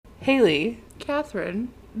Haley,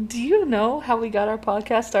 Catherine. do you know how we got our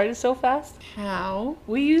podcast started so fast? How?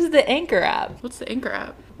 We use the Anchor app. What's the Anchor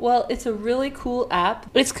app? Well, it's a really cool app.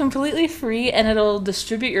 It's completely free and it'll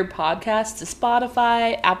distribute your podcast to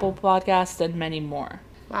Spotify, Apple Podcasts, and many more.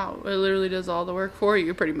 Wow, it literally does all the work for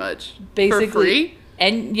you, pretty much. Basically, for free?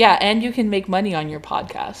 And you can make money on your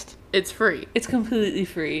podcast. It's free. It's completely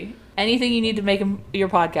free. Anything you need to make your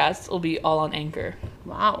podcast will be all on Anchor.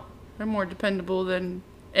 Wow. They're more dependable than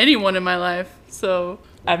anyone in my life, so...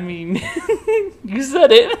 I mean, you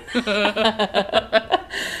said it.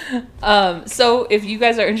 So if you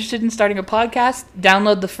guys are interested in starting a podcast,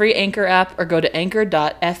 download the free Anchor app or go to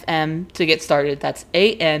anchor.fm to get started. That's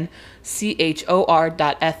ANCHOR.FM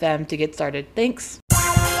to get started. Thanks.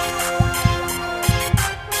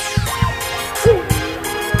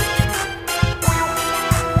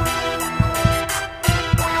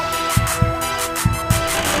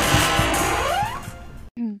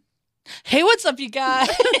 Hey, what's up, you guys?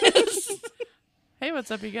 Hey,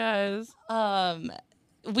 what's up, you guys?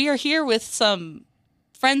 We are here with some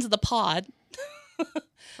friends of the pod,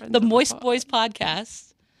 the Moist Boys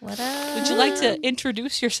podcast. What up? Would you like to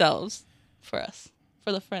introduce yourselves for us,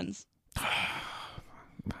 for the friends?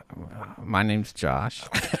 My name's Josh.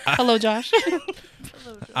 Hello, Josh.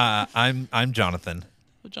 I'm Jonathan.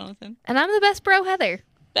 Hello, Jonathan. And I'm the best bro, Heather.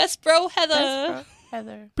 Best bro, Heather.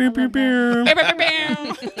 Heather.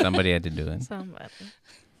 Somebody had to do it. Somebody.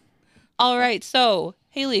 All right, so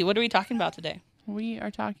Haley, what are we talking about today? We are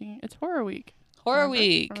talking... It's Horror Week. Horror Remember?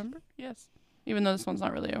 Week. Remember? Yes. Even though this one's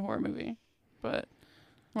not really a horror movie, but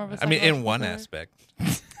more of a I mean, in psychological one thriller. aspect.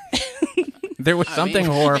 There was something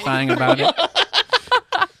horrifying about it.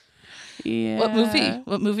 Yeah. What movie?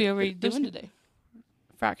 What movie are we doing today?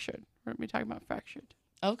 Fractured. We're going to be talking about Fractured.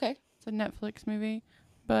 Okay. It's a Netflix movie,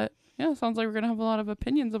 but yeah, sounds like we're going to have a lot of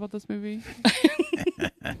opinions about this movie.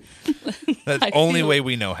 That's the I only feel- way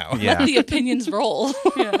we know how. Yeah. Let the opinions roll.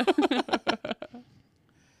 Yeah.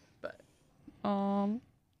 But so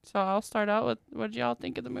I'll start out with what y'all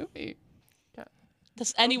think of the movie.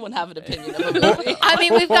 Does anyone have an opinion of a movie? I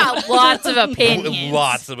mean, we've got lots of opinions.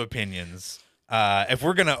 Lots of opinions. If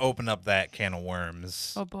we're gonna open up that can of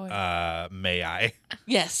worms, Oh, boy. May I?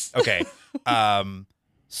 Yes. Okay.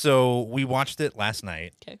 So we watched it last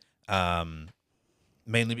night. Okay.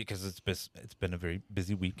 Mainly because it's been a very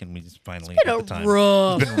busy week and we just finally Been had a the time.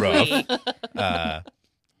 rough It's been rough.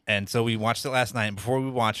 And so we watched it last night. And before we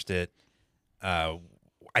watched it,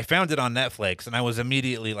 I found it on Netflix, and I was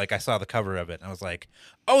immediately like, I saw the cover of it, and I was like,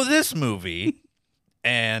 "Oh, this movie!"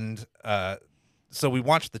 And so we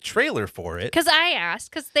watched the trailer for it. Because I asked,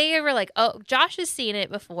 because they were like, oh, Josh has seen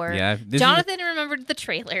it before. Yeah, Jonathan remembered the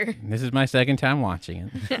trailer. This is my second time watching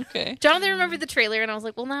it. Okay. Jonathan remembered the trailer, and I was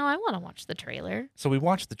like, well, now I want to watch the trailer. So we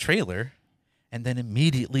watched the trailer, and then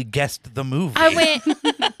immediately guessed the movie. I went,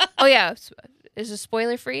 oh, yeah. Is it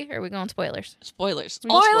spoiler free? Or are we going spoilers? Spoilers.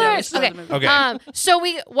 All Spoilers! spoilers. Okay. Okay. So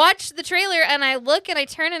we watched the trailer, and I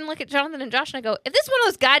turn and look at Jonathan and Josh, and I go, if this is one of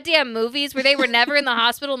those goddamn movies where they were never in the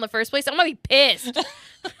hospital in the first place, I'm going to be pissed.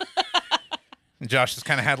 And Josh just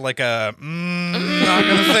kind of had like a, not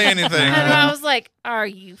gonna say anything. And I was like, are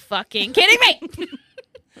you fucking kidding me?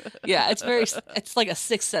 Yeah, it's like a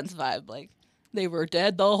Sixth Sense vibe. Like, they were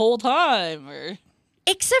dead the whole time, or...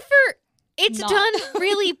 Except for it's Not. done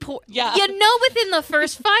really poor. Yeah. You know, within the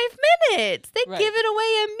first 5 minutes, they Right. give it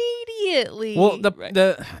away immediately. Well, Right.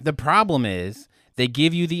 the problem is they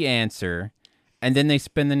give you the answer, and then they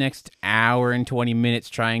spend the next hour and 20 minutes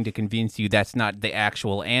trying to convince you that's not the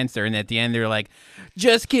actual answer. And at the end, they're like,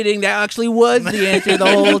 "Just kidding, that actually was the answer the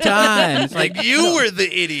whole time." It's Like, you were the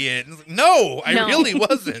idiot. It's like, no, I No. really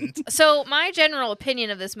wasn't. So my general opinion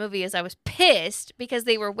of this movie is I was pissed because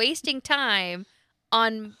they were wasting time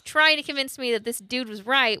on trying to convince me that this dude was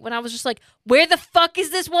right when I was just like, where the fuck is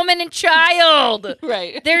this woman and child?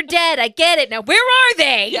 Right. They're dead. I get it. Now, where are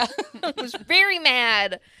they? Yeah. I was very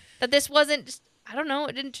mad that this wasn't just, I don't know,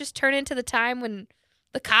 it didn't just turn into the time when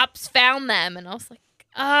the cops found them. And I was like,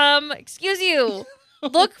 excuse you.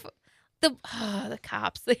 Look, the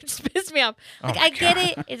cops, they just pissed me off. Like, I get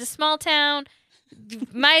it. It's a small town. You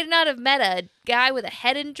might not have met a guy with a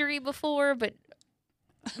head injury before, but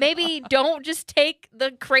maybe don't just take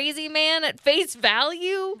the crazy man at face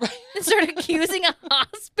value and start accusing a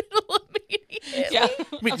hospital immediately. Yeah. I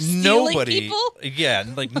mean, Of stealing nobody. people? Yeah,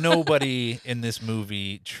 like nobody in this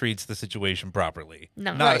movie treats the situation properly.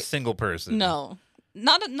 No. Not a Right. single person. No.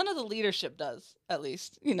 None of the leadership does, at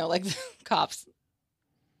least. You know, like, cops.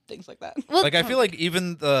 things like that. Well, Like I feel like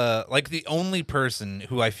even the only person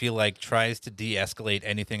who I feel like tries to de-escalate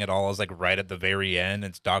anything at all is like right at the very end.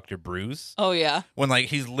 It's Dr. Bruce Oh yeah. when like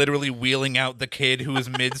he's literally wheeling out the kid who is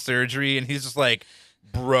mid-surgery and he's just like,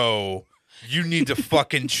 "Bro, you need to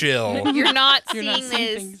fucking chill. you're not You're seeing not seeing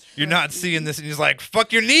this. things You're not correctly. seeing this." And he's like,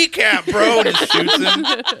 "Fuck your kneecap, bro," and just shoots him.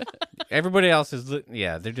 Everybody else is,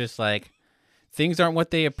 they're just like, things aren't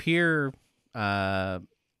what they appear.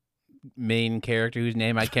 Main character whose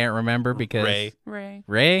name I can't remember because Ray,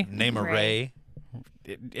 Ray? name a Ray.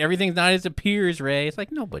 Everything's not as it appears, Ray. It's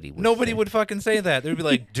like nobody Nobody say. would fucking say that. They'd be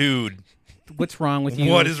like, "Dude, What's wrong with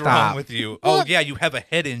you? what is wrong Stop. with you? Well, Oh yeah, you have a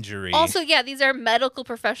head injury." Also, yeah, these are medical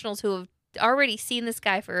professionals who have already seen this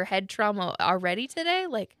guy for head trauma already today.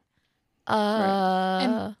 Like,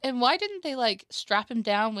 And why didn't they like strap him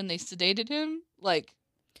down when they sedated him? Like,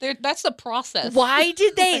 that's the process. why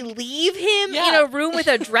did they leave him Yeah. in a room with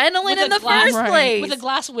adrenaline With in a the glass- first Right. place? With a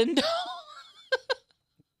glass window?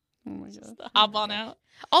 Oh my god. Hop on out.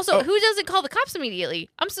 Also, Oh. who doesn't call the cops immediately?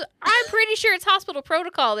 I'm pretty sure it's hospital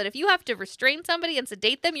protocol that if you have to restrain somebody and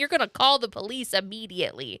sedate them, you're going to call the police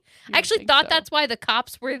immediately. I actually thought that's why the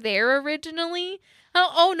cops were there originally.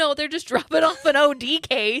 Oh no, they're just dropping off an OD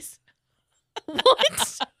case.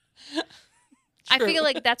 What? I True. feel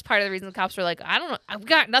like that's part of the reason the cops were like, I don't know, I've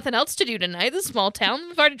got nothing else to do tonight. This small town,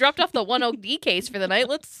 we've already dropped off the one OD case for the night.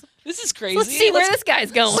 Let's This is crazy. see where this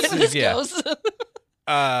guy's going. let's see where this Yeah. goes.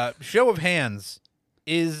 Show of hands.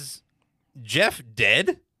 Is Jeff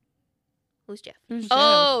dead? Who's Jeff? Who's Jeff?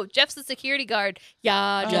 Oh, Jeff's the security guard.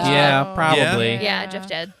 Yeah, Jeff's dead. Yeah, probably. Yeah, Jeff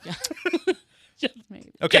dead.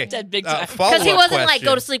 Maybe. Okay. Dead big time. Because he follow-up wasn't like, go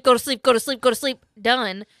to question. sleep, go to sleep, go to sleep, go to sleep,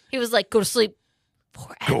 done. He was like, go to sleep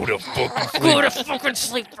forever. Go to fucking sleep. Go to fucking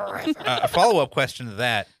sleep forever. A follow-up question to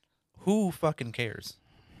that: who fucking cares?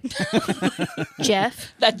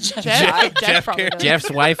 Jeff? That Jeff. Jeff probably cares. does. Jeff's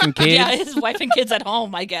wife and kids. Yeah, his wife and kids at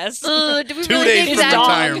home, I guess. Do we 2 really days think from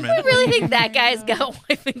that? retirement. Do we really think that guy's got a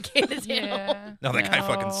wife and kids? Yeah. No, that guy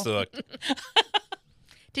fucking sucked.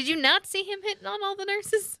 Did you not see him hitting on all the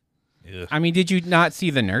nurses? Ugh. I mean, did you not see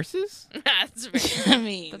the nurses? That's very, I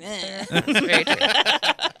mean, That's that's very true.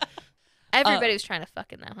 Everybody was trying to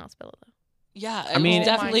fuck in that hospital, though. yeah, I mean- it was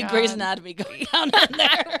definitely Oh my Grey's God. Anatomy going down in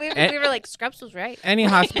there. we were like, Scrubs was right. Any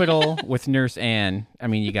hospital with Nurse Ann, I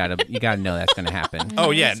mean, you gotta know that's gonna happen.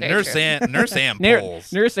 Oh yeah, That's very Nurse true. Ann. Nurse Ann Nur-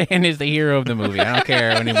 pulls. Nurse Ann is the hero of the movie. I don't care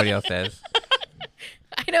what anybody else says.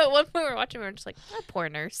 I know at one point we were watching, we were just like, that poor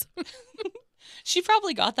nurse. She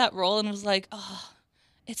probably got that role and was like, oh,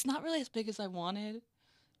 it's not really as big as I wanted.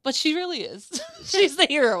 But she really is. She's the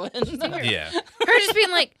heroine. Yeah. Her just being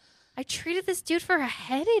like, I treated this dude for a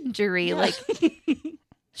head injury. Yeah. Like,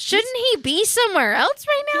 shouldn't he be somewhere else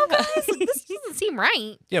right now, guys? Like, this doesn't seem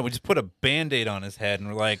right. Yeah, we just put a Band-Aid on his head and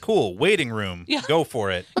we're like, cool, waiting room. Yeah. Go for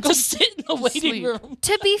it. Go sit in the waiting Sleep. room.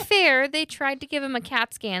 To be fair, they tried to give him a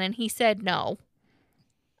CAT scan and he said no.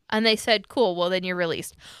 And they said, cool, well, then you're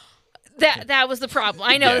released. That was the problem.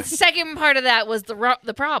 I know Yeah. the second part of that was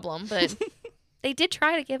the problem, but they did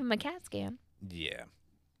try to give him a CAT scan. Yeah.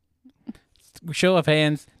 Show of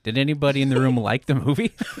hands. Did anybody in the room like the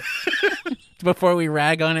movie? Before we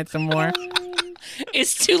rag on it some more.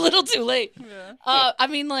 It's too little too late. Yeah. I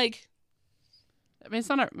mean, like, I mean, it's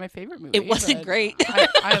not my favorite movie. it wasn't but great.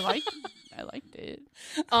 I liked it.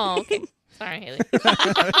 Oh, okay. Sorry, Haley.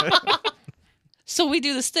 So we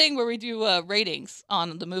do this thing where we do ratings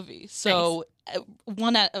on the movie. So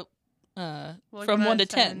one at Like from 1 out to of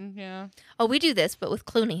 10. Yeah. Oh, we do this, but with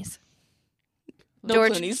Clooney's. No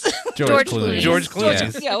George- Clooney's. George Clooney. George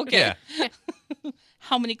Clooney. Yeah, okay. Yeah.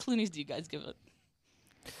 How many Clooney's do you guys give it?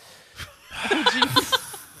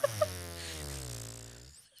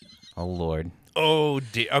 Oh Lord. Oh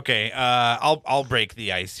dear. Okay. I'll break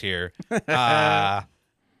the ice here.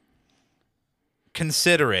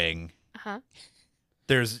 Considering Uh-huh.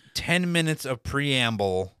 there's 10 minutes of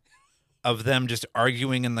preamble of them just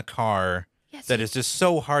arguing in the car Yes. that is just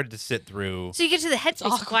so hard to sit through. So you get to the headspace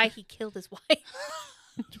of awkward. why he killed his wife.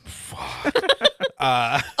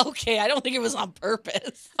 Okay, I don't think it was on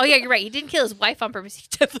purpose. Oh yeah, you're right. He didn't kill his wife on purpose. He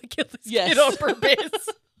definitely killed his Yes. kid on purpose.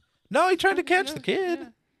 No, he tried to catch the kid.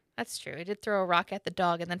 That's true. He did throw a rock at the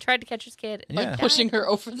dog and then tried to catch his kid. and Yeah. died. Pushing her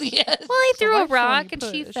over the edge. Well, he So threw a wife's the one rock you and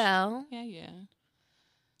she pushed. fell. Yeah.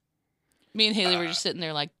 Me and Haley were just sitting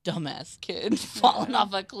there like dumbass kid falling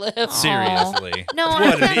off a cliff. Seriously. No,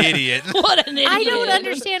 What I'm an idiot. What an idiot. I don't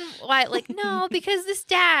understand why. Like, no, because this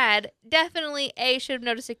dad definitely should have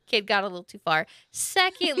noticed a kid got a little too far.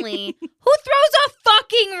 Secondly, who throws a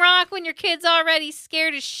fucking rock when your kid's already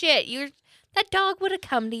scared as shit? That dog would have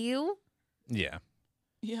come to you. Yeah.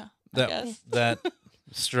 Yeah. I That guess. that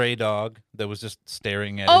stray dog that was just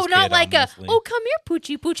staring at. Oh, his not kid like ominously. a, oh, come here,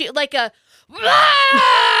 Poochie, Poochie. Like a,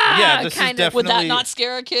 Yeah, this is kind of. Would that Definitely- not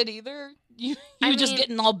scare a kid either? You I just mean-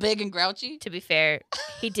 getting all big and grouchy? To be fair,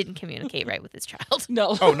 he didn't communicate right with his child.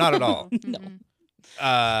 No. Oh, not at all. No.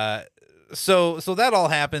 So that all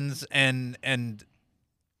happens, and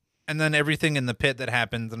then everything in the pit that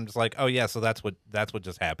happens, I'm just like, oh yeah, so that's what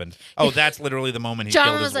just happened. Oh, that's literally the moment he John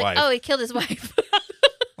killed was his like, wife. oh, he killed his wife.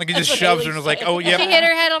 Like he just That's what shoves her Haley and was like, said. oh She yeah. hit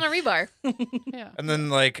her head on a rebar. Yeah. And then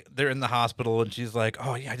like they're in the hospital and she's like,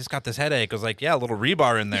 oh yeah, I just got this headache. I was like, yeah, a little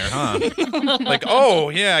rebar in there, huh? Like, oh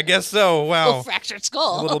yeah, I guess so. Wow. Little fractured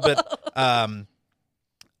skull. A little bit.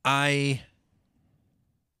 I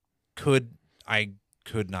could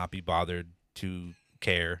not be bothered to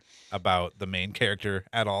care about the main character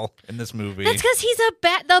at all in this movie. That's because he's the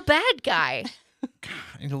bad guy.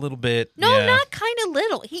 A little bit. No, yeah. not kind of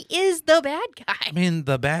little. He is the bad I guy. mean,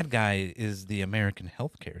 the bad guy is the American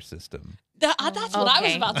healthcare system. That's what I was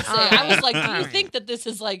Okay. about to say. I was like, do you Alright. think that this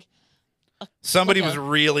is like, Somebody Okay. was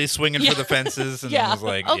really swinging Yeah. for the fences and Yeah. was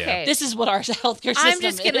like, Okay. this is what our healthcare system is? I'm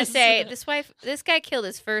just gonna say this guy killed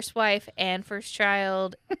his first wife and first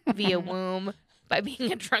child via womb by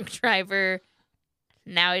being a drunk driver.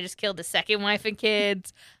 Now he just killed his second wife and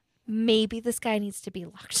kids. Maybe this guy needs to be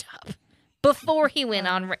locked up before he went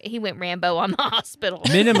Rambo on the hospital.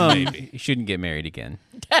 Minimum, Maybe. you shouldn't get married again.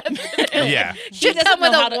 Yeah. Should doesn't come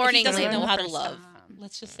with know a how to- warning He doesn't label. know how to love.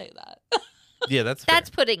 Let's just say that. Yeah, that's That's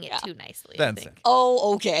fair. putting it Yeah. too nicely. I That's think.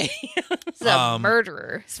 Oh, okay. This is a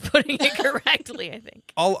murderer is putting it correctly, I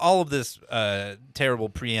think. all of this terrible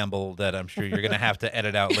preamble that I'm sure you're going to have to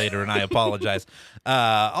edit out later, and I apologize.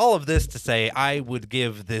 All of this to say, I would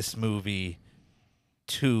give this movie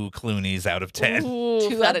 2 Clooney's out of 10. Ooh,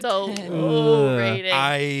 2 out of that's a 10. low rating.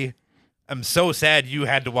 I am so sad you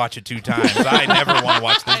had to watch it 2 times. I never want to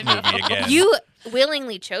watch this movie again. You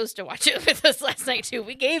willingly chose to watch it with us last night too.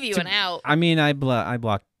 We gave you an out. I mean, I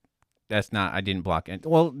blocked. That's not. I didn't block it.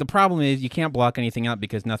 Well, the problem is you can't block anything out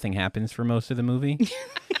because nothing happens for most of the movie.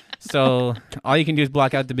 So all you can do is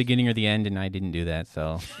block out the beginning or the end, and I didn't do that.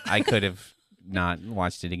 So I could have not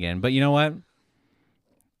watched it again. But you know what?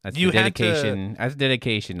 That's You the had to- dedication. That's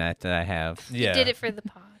dedication that I have. Yeah. You did it for the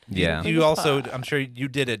pod. Yeah. You also, I'm sure you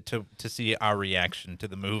did it to see our reaction to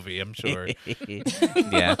the movie, I'm sure.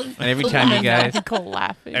 Yeah. And every time you guys. Magical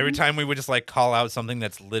laughing. Every time we would just like call out something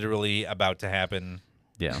that's literally about to happen.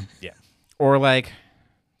 Yeah. Yeah. Or like,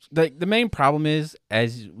 the main problem is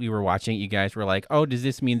as we were watching, you guys were like, "Oh, does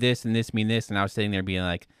this mean this and this mean this?" And I was sitting there being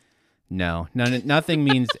like, "No, nothing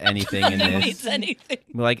means anything in Nothing this." means anything.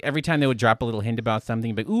 Like every time they would drop a little hint about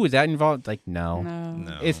something, but ooh, is that involved? Like, no,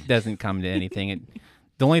 No. it doesn't come to anything.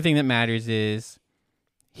 The only thing that matters is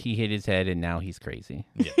he hit his head and now he's crazy.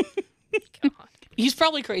 God. He's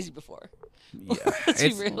probably crazy before. Yeah, Let's be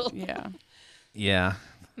it's- real. Yeah. yeah.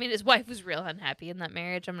 I mean, his wife was real unhappy in that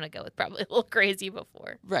marriage. I'm gonna go with probably a little crazy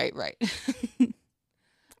before. Right, right.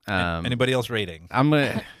 Anybody else rating? I'm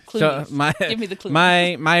gonna. So Clues. Give me the clues.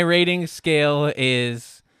 my rating scale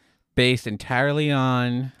is based entirely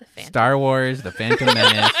on The Phantom. Star Wars: The Phantom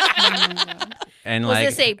Menace, and Was like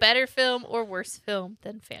this a better film or worse film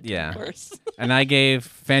than Phantom? yeah. Worse. And I gave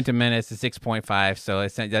Phantom Menace a 6.5, so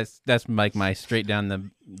that's like my straight down the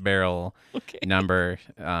barrel Okay. number.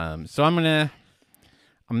 So I'm gonna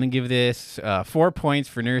give this 4 points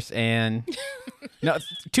for Nurse Anne. No,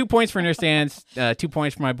 2 points for Nurse Anne. 2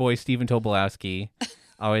 points for my boy Stephen Tobolowsky.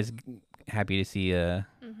 Always happy to see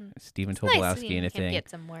Stephen Nice Tobolowsky seeing in a him thing. get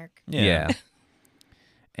some work. Yeah.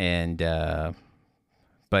 And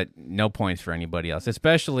but no points for anybody else,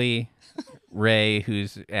 especially Ray,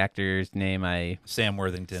 whose actor's name Sam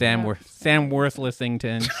Worthington. Sam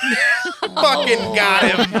Worthlessington. Fucking got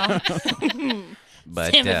him.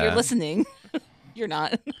 But Sam, if you're listening, you're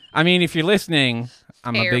not. I mean, if you're listening,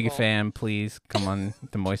 I'm a big Terrible. fan. Please come on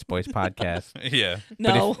the Moist Boys podcast. Yeah.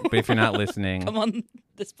 No. But if you're not listening, Come on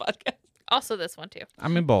this podcast. Also, this one too.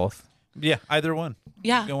 I'm in both. Yeah, either one.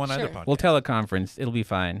 Yeah. Go on sure. either podcast. We'll teleconference. It'll be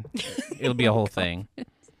fine. It'll be a whole thing.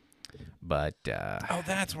 But Oh,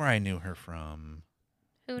 that's where I knew her from.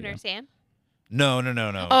 Who, Nurse Anne? No. Oh,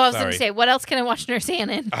 I was Sorry. gonna say, what else can I watch Nurse Anne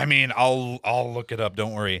in? I mean, I'll look it up.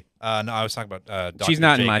 Don't worry. No, I was talking about Dr. she's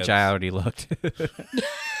not in much. Jacobs. I already looked.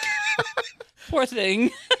 Poor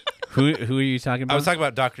thing. Who are you talking about? I was talking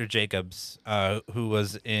about Dr. Jacobs, who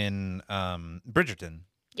was in Bridgerton.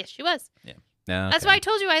 Yes, she was. No, That's okay. why I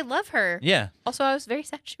told you I love her. Yeah. Also, I was very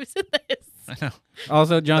sad she was in this. I know.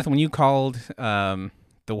 Also, Jonathan, when you called the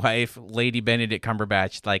wife Lady Benedict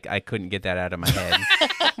Cumberbatch, like I couldn't get that out of my head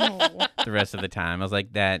the rest of the time. I was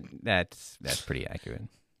like, that's pretty accurate.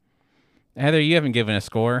 Heather, you haven't given a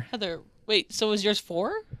score. Heather Wait, so was yours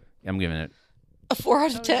 4? I'm giving it. A 4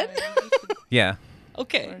 out of 10? Yeah.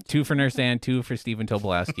 Okay. 2 for Nurse Ann, 2 for Stephen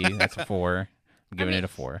Tobolowsky. That's a 4. I'm giving it a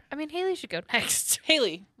 4. I mean, Haley should go next.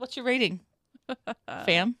 Haley, what's your rating?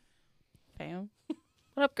 Fam? Fam.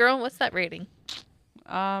 What up, girl? What's that rating?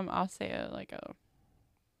 I'll say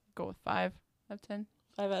go with 5 out of 10.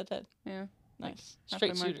 5 out of 10. Yeah. Nice.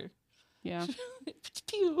 Halfway Straight mark. shooter. Yeah.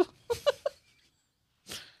 Pew.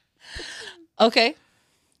 Okay.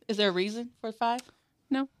 Is there a reason for 5?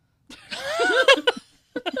 No.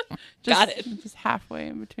 Got it. Just halfway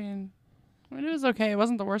in between. I mean, it was okay. It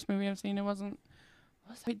wasn't the worst movie I've seen. It wasn't.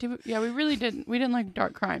 We really didn't. We didn't like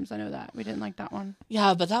Dark Crimes. I know that. We didn't like that one.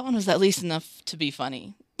 Yeah, but that one was at least enough to be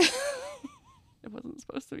funny. It wasn't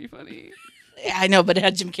supposed to be funny. Yeah, I know, but it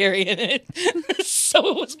had Jim Carrey in it. So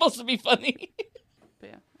it was supposed to be funny. But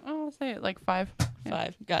yeah. I'll say it like 5. Yeah.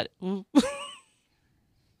 5. Got it. Ooh.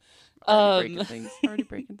 Already breaking things. Already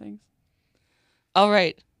breaking things. All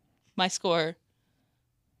right. My score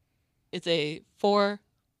is a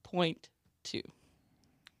 4.2. It's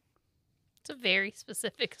a very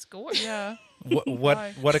specific score. Yeah. What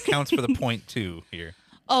Why? what accounts for the 0.2 here?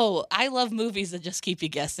 Oh, I love movies that just keep you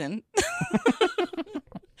guessing.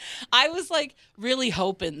 I was like really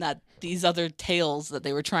hoping that these other tales that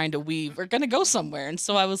they were trying to weave are going to go somewhere. And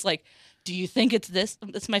so I was like, do you think it's this?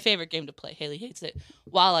 It's my favorite game to play. Haley hates it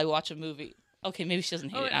while I watch a movie. Okay, maybe she doesn't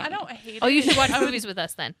hate it. I know. don't hate it. Oh, you should watch movies with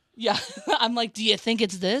us then. Yeah. I'm like, do you think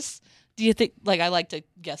it's this? Do you think, like, I like to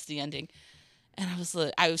guess the ending. And I was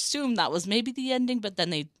like, I assumed that was maybe the ending, but then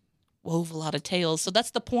they wove a lot of tales. So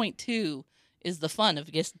that's the point, too, is the fun of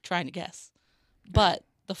trying to guess. But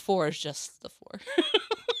the 4 is just the 4.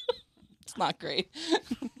 It's not great.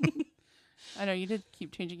 I know you did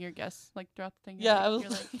keep changing your guess like throughout the thing. Yeah, I You're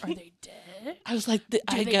was like, are they dead? I was like,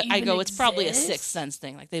 I they go, even it's probably a exist? Sixth Sense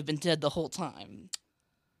thing. Like, they've been dead the whole time.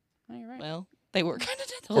 Oh, you're right. Well, they were kind of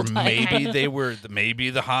dead the Or whole time. maybe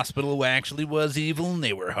the hospital actually was evil and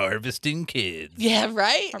they were harvesting kids. Yeah,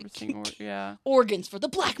 right? Harvesting yeah. Organs for the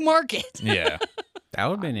black market. Yeah. That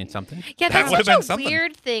would have been in something. Yeah, That that's would've such been a something.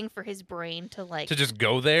 weird thing for his brain to like To just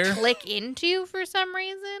go there. click into for some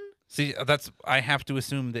reason. See, I have to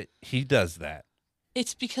assume that he does that.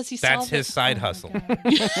 It's because he That's saw his the- side Oh my hustle.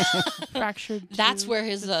 God. Fractured. That's to where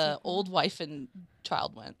his the old wife and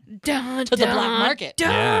child went. Dun, To the black market.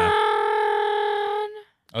 Dun. Yeah.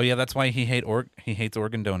 Oh yeah, that's why he hates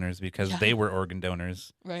organ donors because Yeah. they were organ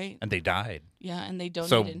donors Right? and they died. Yeah, and they donated.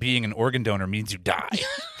 So being an organ donor means you die.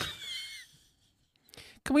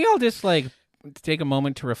 Can we all just like take a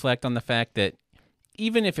moment to reflect on the fact that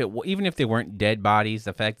even if they weren't dead bodies,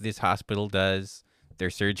 the fact that this hospital does their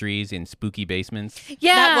surgeries in spooky basements.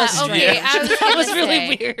 Yeah, that was okay. strange. I was that gonna was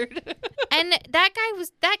really say. weird. And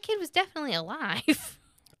that kid was definitely alive.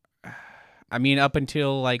 I mean, up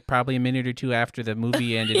until like probably a minute or two after the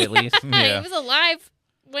movie ended, at least. Yeah. He was alive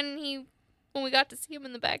when we got to see him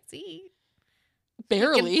in the back seat.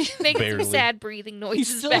 Barely, Making Barely. some sad breathing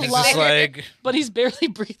noises still back It's alive. just there. like but he's barely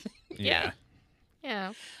breathing. yeah.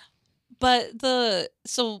 Yeah. But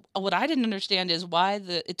so what I didn't understand is why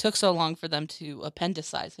it took so long for them to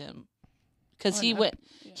appendicize him, because Oh, he no. went.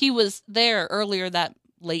 Yeah. He was there earlier that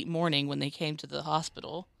late morning when they came to the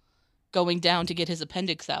hospital, going down to get his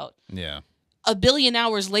appendix out. Yeah. A billion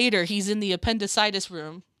hours later, he's in the appendicitis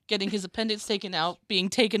room getting his appendix taken out, being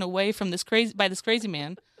taken away from this crazy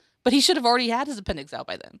man. But he should have already had his appendix out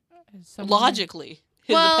by then. Is someone- Logically,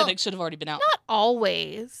 his Well, appendix should have already been out. Not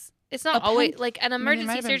always. It's not always like an mean, it emergency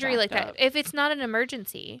might have been surgery like backed that. up. If it's not an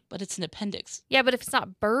emergency. But it's an appendix. Yeah, but if it's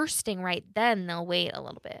not bursting right then, they'll wait a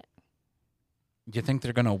little bit. Do you think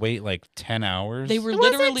they're gonna wait like 10 hours? They were It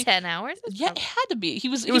literally. wasn't 10 hours. It's Yeah, it probably- had to be. He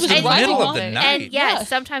was. It was in the arriving middle of on- the night. And yes, Yeah.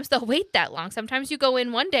 sometimes they'll wait that long. Sometimes you go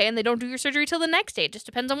in one day and they don't do your surgery till the next day. It just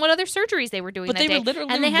depends on what other surgeries they were doing But that they day. were literally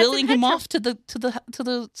and they had some wheeling him head off to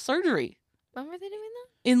the surgery When were they doing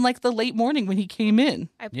that? in like the late morning when he came in.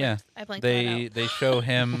 I Yeah. blanked that out. They show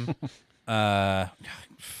him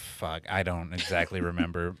fuck, I don't exactly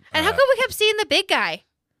remember. And how come we kept seeing the big guy?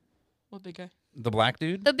 What big guy? The black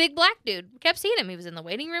dude? The big black dude. We kept seeing him. He was in the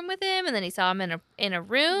waiting room with him, and then he saw him in a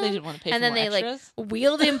room. They didn't want to pay and for then more they extras. like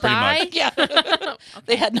wheeled him Pretty by. much. Yeah,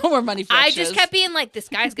 they had no more money for I extras. just kept being like, this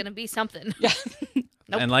guy's gonna be something. Yeah.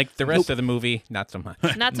 Nope. And like the rest of the movie, not so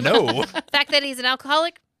much. Not so No. much. The fact that he's an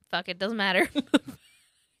alcoholic, fuck it, doesn't matter.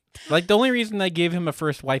 Like the only reason they gave him a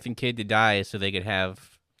first wife and kid to die is so they could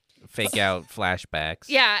have fake out flashbacks.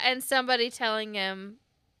 Yeah, and somebody telling him,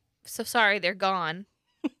 so sorry, they're gone.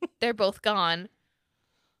 They're both gone.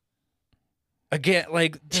 Again,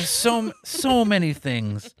 like there's so many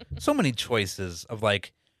things, so many choices of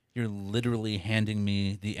like you're literally handing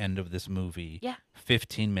me the end of this movie. Yeah.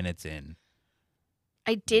 15 minutes in.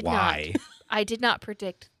 I did Why? not. I did not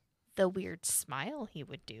predict the weird smile he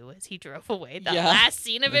would do as he drove away. The Yeah. last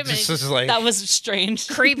scene of him, and Just, he just like That was strange.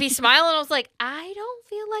 creepy smile, and I was like, I don't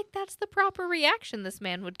feel like that's the proper reaction this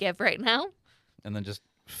man would give right now. and then just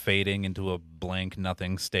fading into a blank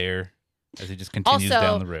nothing stare as he just continues Also,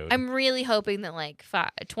 down the road. I'm really hoping that like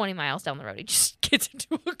 20 miles down the road, he just gets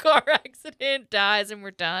into a car accident, dies, and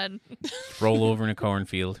we're done. Roll over in a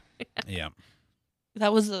cornfield. Yeah.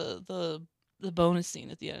 That was the bonus scene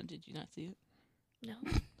at the end. Did you not see it? No,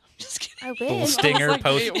 I'm just kidding. I Little wish. stinger like,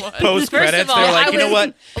 post wait, what? post First of credits. all, They're like, I you know was-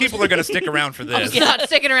 what? People are gonna stick around for I was this. not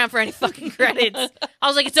sticking around for any fucking credits. I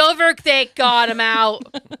was like, it's over. Thank God, I'm out.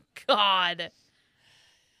 God.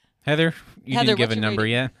 Heather, you Heather, didn't give what's a your number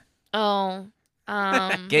rating? yet. Oh,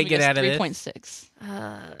 Get out of this. 3.6.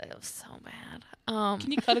 it was so bad.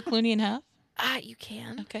 Can you cut a Clooney in half? You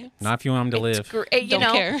can. Okay. Not if you want him to It's live. great. You Don't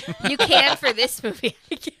know, care. you can for this movie,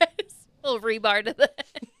 I guess. A little rebar to the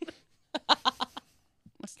end.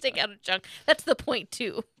 Stick out a chunk. That's the point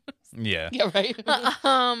too. Yeah. Yeah, right.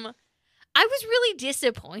 I was really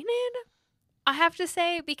disappointed, I have to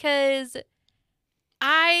say, because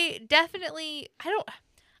I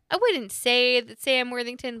wouldn't say that Sam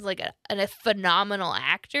Worthington's like a phenomenal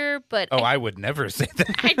actor, but Oh, I would never say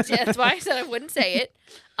that. that's why I said I wouldn't say it.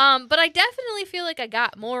 But I definitely feel like I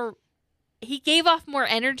got more. He gave off more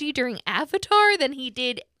energy during Avatar than he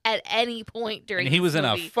did at any point during. And he this was in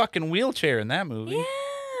a movie. fucking wheelchair in that movie.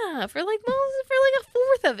 Yeah, for like a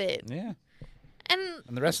fourth of it, Yeah. and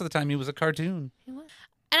And the rest of the time he was a cartoon. And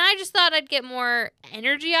I just thought I'd get more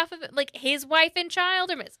energy off of it, like his wife and child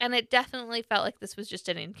are missing. And it definitely felt like this was just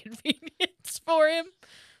an inconvenience for him.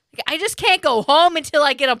 Like, I just can't go home until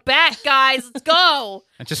I get him back, guys. Let's go.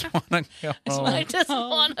 I just want to go I home. just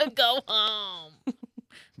want to go home.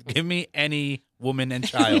 Give me any woman and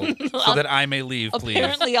child so that I may leave, please.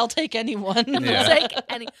 Apparently, I'll take anyone. Yeah. It's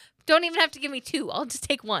like, don't even have to give me two. I'll just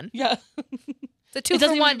take one. Yeah. It's a two It doesn't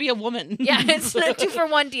for even one. have to be a woman. Yeah, it's a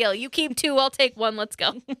 2-for-1 deal. You keep two, I'll take one. Let's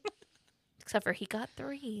go. Except for he got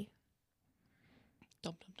 3.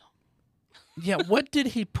 Dum, dum, dum. Yeah, what did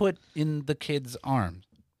he put in the kid's arms?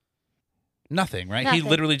 Nothing, right? He Nothing.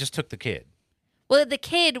 literally just took the kid. Well, the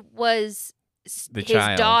kid was The his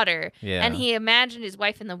child. daughter, Yeah. and he imagined his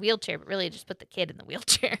wife in the wheelchair, but really just put the kid in the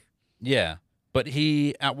wheelchair. Yeah. But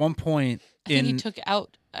he, at one point, I think he took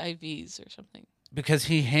out IVs or something. because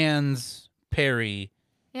he hands Perry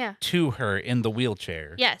Yeah. to her in the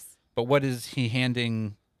wheelchair. Yes. But what is he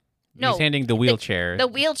handing? No. He's handing the wheelchair. The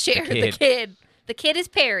wheelchair. The The kid. kid. The kid is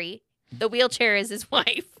Perry. The wheelchair is his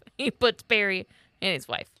wife. He puts Perry and his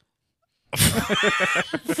wife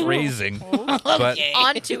Phrasing. But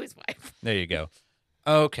onto his wife. there you go.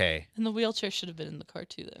 Okay. And the wheelchair should have been in the car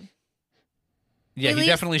too, then. Yeah, He he leaves-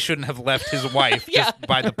 definitely shouldn't have left his wife Yeah. just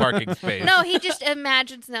by the parking space. No, he just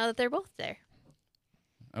imagines now that they're both there.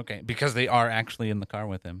 Okay, because they are actually in the car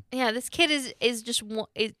with him. Yeah, this kid is just one.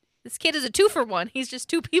 This kid is a 2-for-1. He's just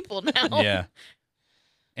 2 people now. Yeah.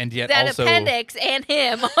 And yet That also appendix and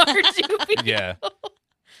him are 2 people. Yeah.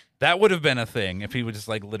 That would have been a thing if he was just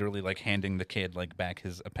like literally like handing the kid like back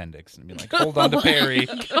his appendix and be like, "Hold on to Perry."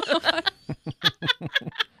 Oh,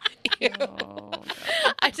 God.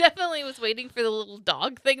 I definitely was waiting for the little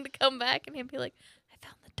dog thing to come back and him be like, I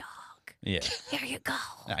found the dog. Yeah. Here you go.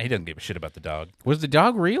 Nah, he doesn't give a shit about the dog. Was the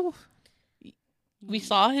dog real? We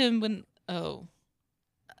saw him when. Oh.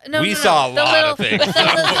 No, We no, no, saw a the lot little, of things.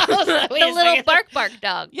 The Wait a little second. bark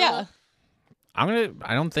dog. The Yeah. little-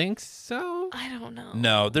 I don't think so. I don't know.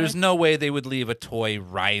 No, there's no way they would leave a toy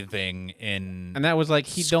writhing in. And that was like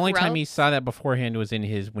the only time Scrub. he saw that beforehand was in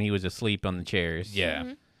his when he was asleep on the chairs. Yeah.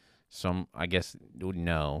 Mhm. So I guess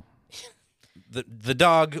no. The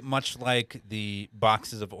dog, much like the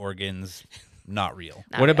boxes of organs, not real.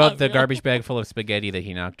 Not What real. about the real. garbage bag full of spaghetti that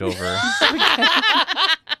he knocked over?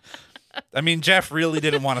 I mean, Jeff really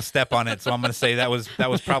didn't want to step on it, so I'm going to say that was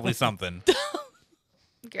probably something.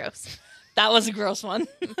 Gross. That was a gross one.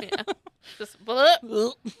 Yeah. Just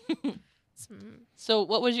bleh. So,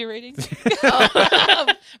 what was your rating? Oh.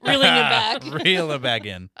 Reeling it back. Reel it back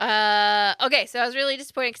in. Okay, so I was really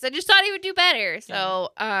disappointed because I just thought he would do better. So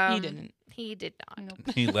He didn't. He did not.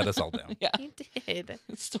 Nope. He let us all down. Yeah. He did.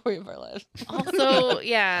 Story of our lives. Also,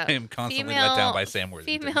 yeah. I am constantly let down by Sam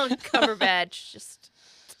Worthington. Female Cumberbatch just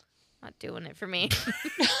not doing it for me.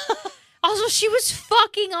 Also, she was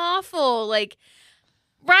fucking awful. Like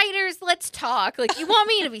writers, let's talk. Like, you want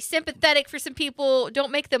me to be sympathetic for some people?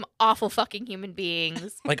 Don't make them awful fucking human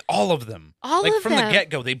beings. Like all of them. All like of from them. the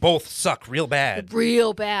get-go, they both suck real bad.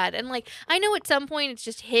 Real bad. And like, I know at some point it's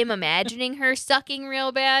just him imagining her sucking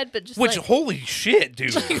real bad, but just Which like, holy shit,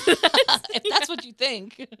 dude. If that's what you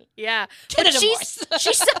think. yeah. But Tentative she voice.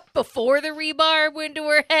 she sucked before the rebar went to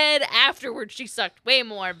her head. Afterwards, she sucked way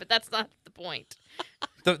more, but that's not the point.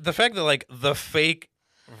 the fact that like the fake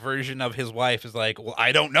version of his wife is like, well,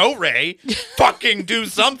 I don't know, Ray. Fucking do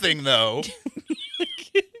something though.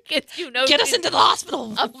 Get us into the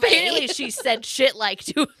hospital. Apparently, she said shit like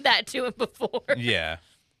that to him before. Yeah.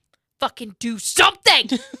 Fucking do something.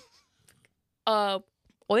 Oink.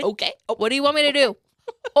 Okay. Oh, What do you want me to do?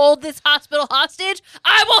 Hold this hospital hostage?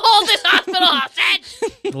 I will hold this hospital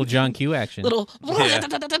hostage. Little John Q action. little. Yeah.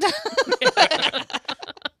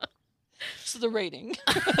 So the rating.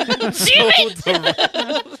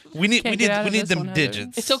 We need Can't get out we of need this them one, Heather.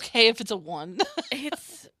 digits. It's okay if it's a 1.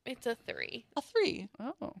 It's a 3. A 3.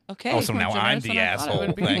 Oh. Okay. Oh, so now more I'm generous the than I thought it asshole.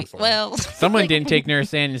 would be. Thanks. Well, Someone didn't take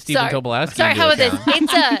Nurse Ann and Stephen Sorry. Tobolowsky Sorry, into how about this? account.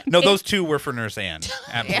 It's a No, those two were for Nurse Ann.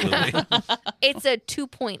 Absolutely. it's a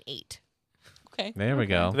 2.8. okay. There we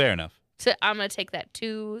go. Fair enough. So I'm gonna take that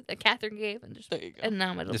 2 that Catherine gave and just There you go. and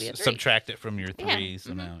now it'll be a Just 3. subtract it from your Yeah. 3,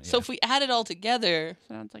 so now. So yeah. if we add it all together,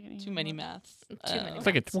 Sounds like an too many maths. Too many It's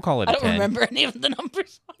like we'll call it I a don't 10. remember any of the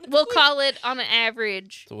numbers. We'll call it on an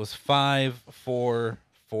average. So it was 5, 4,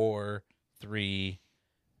 4, 3.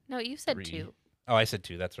 No, you said 3. 2. Oh, I said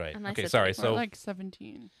 2. That's right. And I Okay, said sorry. 3. Or So like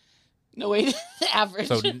 17. No, wait. Average.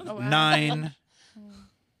 so wow. 9.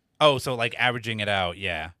 Oh, so like averaging it out,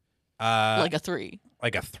 yeah. like a 3.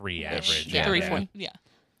 Like a 3 average. Yeah. 3 yeah. point. Yeah.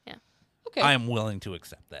 Yeah. Okay. I am willing to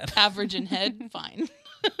accept that. Average in head, fine.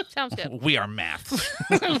 Sounds good. We are maths.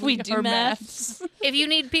 We do Or maths. If you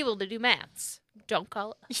need people to do maths, don't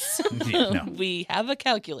call us. Yeah, no. We have a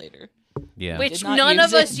calculator. Yeah. Which Did not none use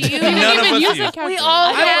of us it. use. None of us use use. a We calculator.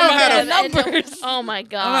 all I don't know how to- have them, and- numbers. Oh my I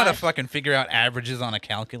don't know how to god. fucking figure out averages on a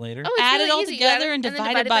calculator. Oh, it's Add really it all easy. You add together it and then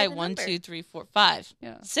divide it by the 1, number. 2, 3, 4, 5.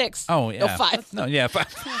 Yeah. 6. Oh, yeah. No, 5. No, yeah. 5.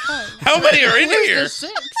 Five. How many are in Where's here? the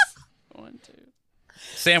 6? 1, 2.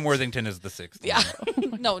 Sam Worthington is the 6th. Yeah.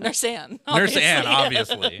 No, Nurse Ann. Nurse Ann,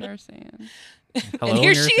 obviously. obviously. Nurse Ann. Hello, And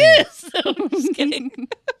here Nurse she Ann. is. Just kidding.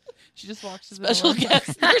 She just walks to the Special door.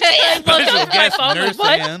 guest. I looked Special at my guest phone, Nurse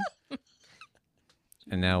what? Ann.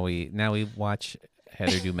 And now we watch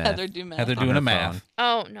Heather do math. Heather do math. Heather on doing her a math.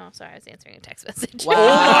 Oh no, sorry, I was answering a text message. Wow.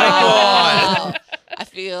 Oh my I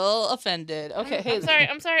feel offended. Okay, hey, I'm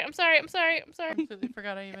sorry. I'm sorry. I completely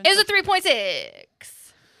forgot I even. It was a 3.6.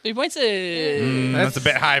 3 points. That's a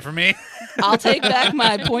bit high for me. I'll take back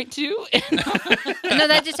my 0.2. No,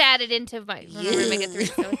 that just added into my. Remember to make it 3,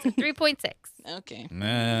 so it's a 3.6. Okay.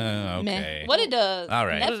 No, okay. Meh. What did All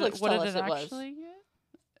right. Netflix what tell did us it it was? actually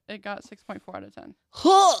get? It got 6.4 out of 10.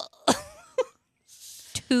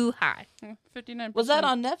 Too high. 59%. Was that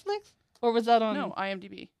on Netflix or was that on No,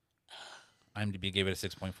 IMDb. IMDb gave it a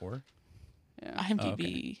 6.4. Yeah. IMDb?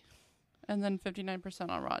 okay. And then 59%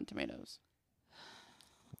 on Rotten Tomatoes.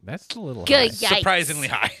 That's a little Good. high. Yikes. Surprisingly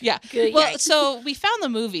high. Yeah. Good. Well, yikes. so we found the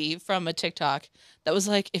movie from a TikTok that was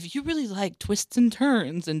like, if you really like twists and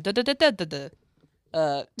turns and da da da da da da.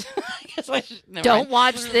 I guess I should. Never Don't mind.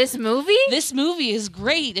 watch this movie. This movie is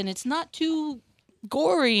great and it's not too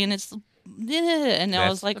gory and it's. And I That's-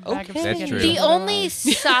 was like, A bag of okay. That's true. The only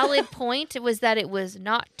solid point was that it was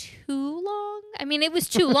not too long. I mean, it was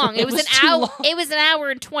too long. It was was an too hour. long. It was an hour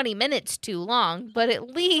and 20 minutes too long, but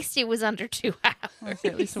at least it was under 2 hours. I say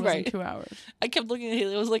at least it wasn't Right. 2 hours. I kept looking at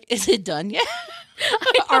Haley. I was like, is it done yet?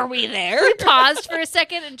 Are we there? We paused for a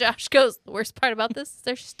second, and Josh goes, "The worst part about this is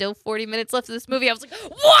there's still 40 minutes left of this movie." I was like,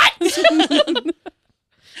 "What?"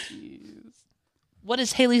 Jeez. What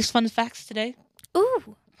is Haley's fun facts today?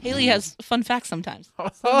 Ooh, Haley has fun facts sometimes.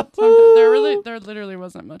 There literally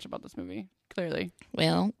wasn't much about this movie. Clearly,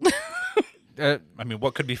 Well, I mean,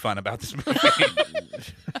 what could be fun about this movie?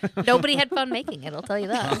 nobody had fun making it. I'll tell you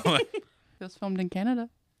that. it was filmed in Canada.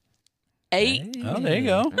 Oh, there you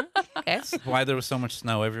go. Okay, Why there was so much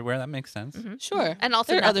snow everywhere. That makes sense. sure. and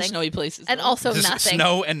also there are other nothing. snowy places. And though. also Just nothing.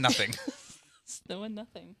 snow and nothing. snow and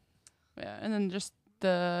nothing. Yeah, and then just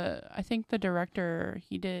I think the director,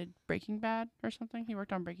 he did Breaking Bad or something. He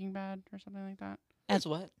worked on Breaking Bad or something like that. As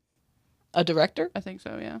what? A director? I think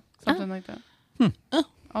so, yeah. Something like that. Oh.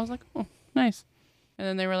 I was like, oh, nice. And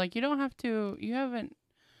then they were like, you don't have to, you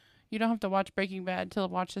you don't have to watch Breaking Bad to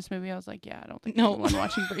watch this movie. I was like, yeah, I don't think No. anyone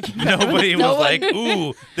watching Breaking Bad. Nobody No was like, one-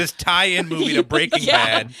 ooh, this tie-in movie to Breaking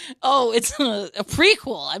Yeah. Bad. Oh, it's a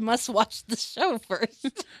prequel. I must watch the show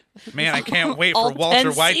first. Man, I can't wait All for Walter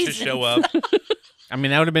 10 White to seasons. show up. I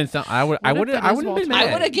mean, that would have been some. I would. I What if would. that I is would have Walter been White? I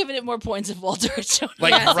mad. would have given it more points if Walter had shown up.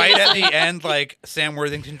 Like Yeah. right at the end, like Sam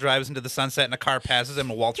Worthington drives into the sunset and a car passes him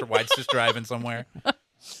and Walter White's just driving somewhere.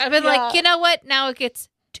 I've been Yeah. like, you know what? Now it gets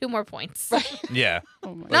 2 more points. Yeah.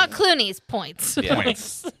 Oh my Not God. Clooney's points. Yeah.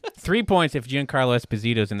 Points. 3 points if Giancarlo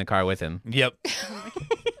Esposito's in the car with him. Yep.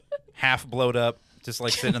 Half blowed up, just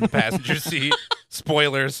like sitting in the passenger seat.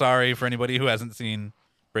 Spoiler, sorry for anybody who hasn't seen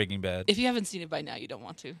Breaking Bad. If you haven't seen it by now, you don't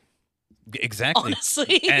want to. Exactly.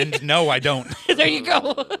 Honestly. And no, I don't. there you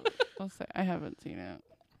go. I'll say I haven't seen it.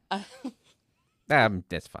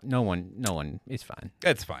 That's fine. No one is fine.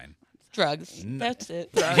 That's fine. Drugs. That's it.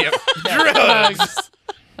 Yep. Drugs.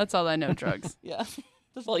 That's all I know. Drugs. Yeah.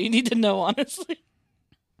 That's all you need to know, honestly.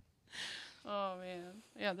 Oh man.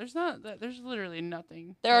 Yeah. There's literally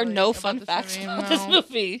nothing. There are really no about fun this facts movie. about this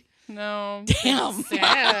movie. No. Damn.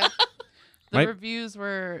 Yeah. The My- reviews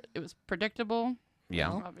were. It was predictable. Yeah.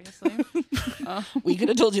 Obviously. We could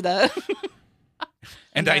have told you that.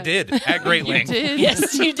 And I did at great You length. did.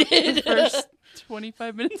 Yes, you did. First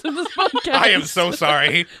 25 minutes of this podcast. I am so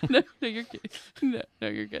sorry. No, you're good. No,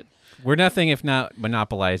 you're good. We're nothing if not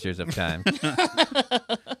monopolizers of time.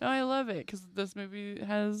 No, I love it because this movie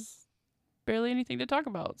has barely anything to talk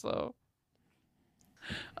about. So,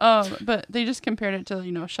 but they just compared it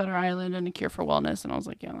to Shutter Island and A Cure for Wellness, and I was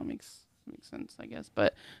like, yeah, that makes sense, I guess.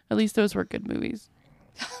 But at least those were good movies.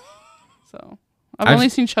 So I've I've- only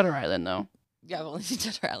seen Shutter Island though. Yeah, I've only seen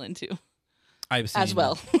Shutter Island too, I've seen as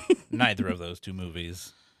well. neither of those two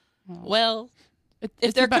movies. Well, It- if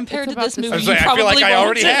it's they're about- compared it's to about this the movie, I was you like, I feel like probably I won't.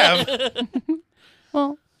 already have.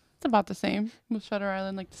 Well, it's about the same with Shutter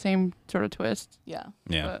Island, like the same sort of twist. Yeah.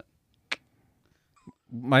 Yeah.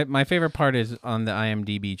 But My favorite part is on the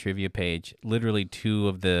IMDb trivia page. Literally 2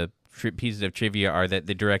 of the pieces of trivia are that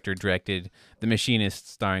the director directed The Machinist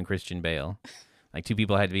starring Christian Bale. Like 2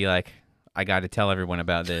 people had to be like, I got to tell everyone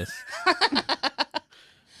about this.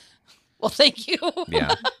 Well, thank you.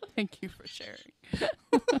 Yeah. thank you for sharing.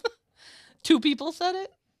 2 people said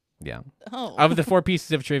it. Yeah. Oh. Of the 4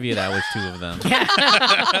 pieces of trivia, that was 2 of them.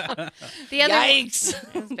 The other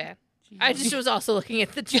Yikes. It was bad. I just was also looking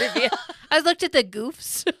at the trivia. I looked at the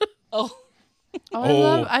goofs. Oh.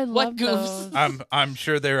 Oh, I What love goofs? those. I'm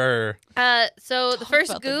sure there are. So the Talk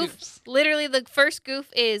first about the goof, goofs. literally the first goof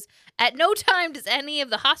is, at no time does any of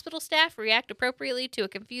the hospital staff react appropriately to a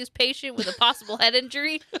confused patient with a possible head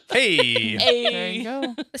injury. Hey. There you Hey.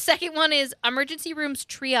 go. The second one is emergency rooms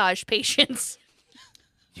triage patients.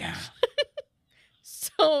 Yeah.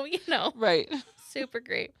 So, Right. super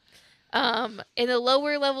great. In the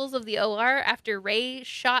lower levels of the OR, after Ray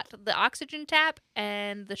shot the oxygen tap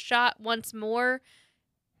and the shot once more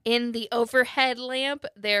in the overhead lamp,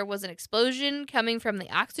 there was an explosion coming from the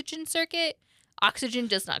oxygen circuit. Oxygen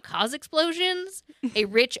does not cause explosions. A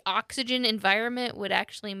rich oxygen environment would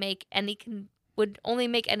actually would only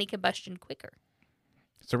make any combustion quicker.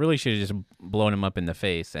 So really should have just blown him up in the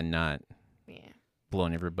face and not Yeah.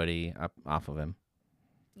 blown everybody up off of him.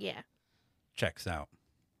 Yeah. Checks out.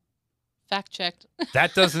 Fact checked.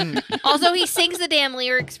 That doesn't. Also, he sings the damn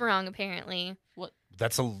lyrics wrong, apparently.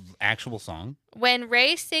 That's an actual song. When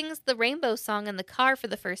Ray sings the rainbow song in the car for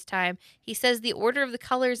the first time, he says the order of the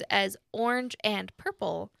colors as orange and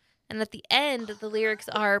purple. And at the end, the lyrics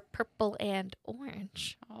are purple and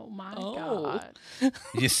orange. Oh my Oh. god.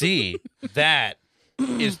 You see, that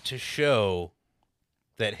is to show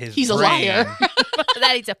that his He's a brain- liar.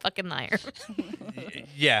 That he's a fucking liar.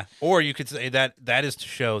 Yeah, or you could say that is to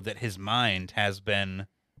show that his mind has been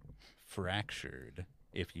fractured,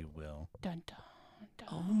 if you will. Dun, dun, dun.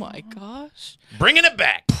 Oh my gosh. Bringing it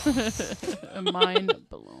back. Mind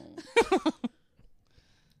blown.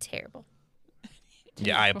 Terrible.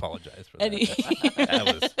 Yeah, I apologize for that. Any-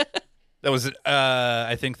 That was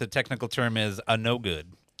I think the technical term is a no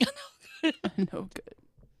good. No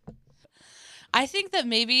good. I think that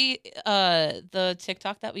maybe the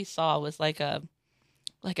TikTok that we saw was like a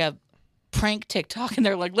prank TikTok, and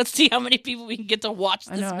they're like, let's see how many people we can get to watch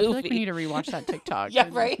I this know. I movie. feel like we need to rewatch that TikTok. Yeah,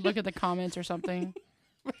 and right? Look at the comments or something.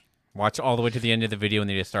 Watch all the way to the end of the video and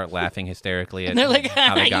they just start laughing hysterically at and they're like,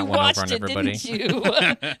 how they got you one watched over on it, everybody.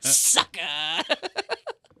 didn't you? Sucker.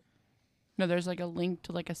 No, there's like a link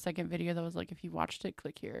to like a second video that was like, if you watched it,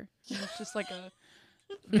 click here. And it's just like a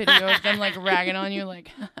video of them like ragging on you, like,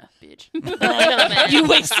 bitch. Oh, man. You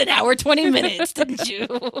wasted an hour 20 minutes, didn't you?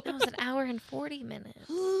 That was an hour and 40 minutes.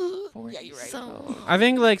 Yeah, you're right. So I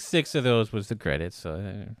think like 6 of those was the credits,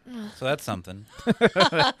 so So that's something.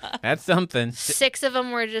 that's something. 6 of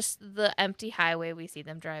them were just the empty highway we see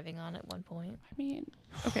them driving on at one point. I mean,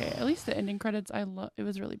 okay, at least the ending credits, it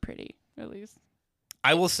was really pretty, at least.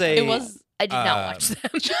 I will say It was I did not watch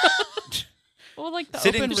them. Well, like the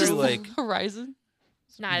Sitting open through, road. like- Horizon.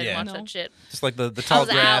 No, I didn't Yeah. watch No. that shit. just like the tall was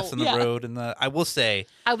grass out. and the Yeah. road and the. I will say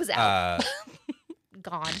I was out.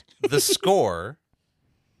 Gone. the score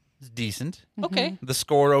is decent. Okay. The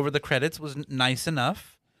score over the credits was nice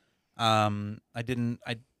enough.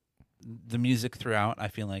 The music throughout, I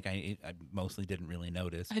feel like I mostly didn't really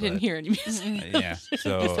notice. I didn't but, hear any music. Yeah.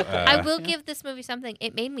 So I will Yeah. give this movie something.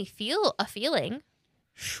 It made me feel a feeling.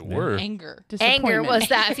 sure. Anger. Anger was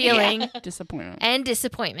that feeling. Disappointment. And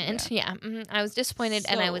disappointment. Yeah. I was disappointed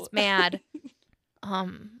and I was So- mad.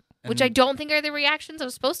 Which I And- don't think are the reactions I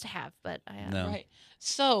was supposed to have, but I No. Right.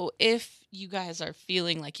 So if you guys are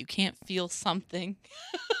feeling like you can't feel something,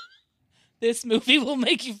 this movie will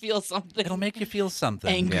make you feel something. It'll make you feel something.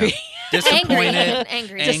 angry. Disappointed,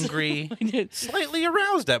 Angry. angry, slightly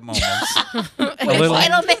aroused at moments. little-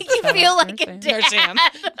 It'll make you feel like a There's dad.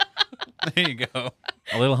 There you go.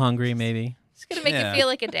 A little hungry, maybe. It's gonna make Yeah. you feel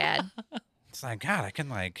like a dad. It's like God, I can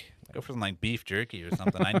like go for some like beef jerky or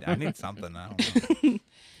something. I need something. I don't know.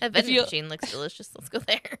 That vending you- machine looks delicious. Let's go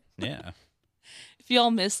there. Yeah. If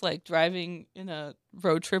y'all miss like driving in a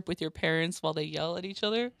road trip with your parents while they yell at each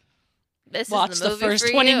other, This watch is the the, movie first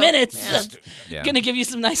for 20 you. minutes. Yeah. That's Yeah. gonna give you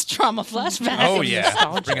some nice trauma flashbacks. Oh yeah.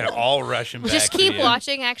 Nostalgia. Bring it all rushing back. Just to keep you.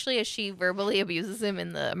 watching, actually, as she verbally abuses him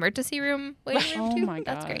in the emergency room waiting room Oh too. my god.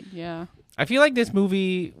 That's great. Yeah. I feel like this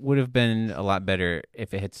movie would have been a lot better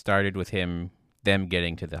if it had started with them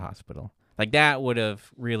getting to the hospital. Like that would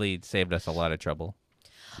have really saved us a lot of trouble.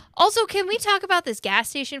 Also, can we talk about this gas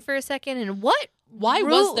station for a second and what? Why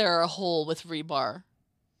rule- was there a hole with rebar?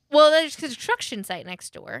 Well, there's a construction site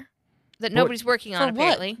next door that nobody's working on For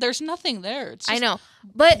apparently. what? There's nothing there. It's I just, know,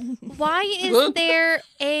 but why is there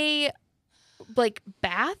a like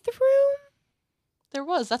bathroom? There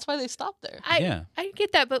was. That's why they stopped there. Yeah. I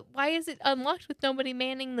get that, but why is it unlocked with nobody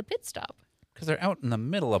manning the pit stop? Because they're out in the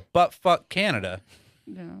middle of buttfuck Canada.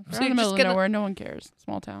 Yeah. So We're you're in the middle just of gonna- nowhere. No one cares.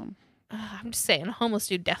 Small town. I'm just saying, a homeless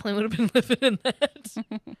dude definitely would have been living in that.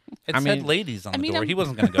 It I said mean- ladies on I the mean, door. I'm- He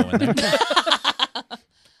wasn't going to go in there.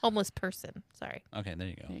 Homeless person. Sorry. Okay, there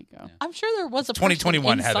you go. There you go. I'm sure there was a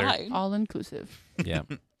 2021, person Heather. inside. All inclusive. Yeah.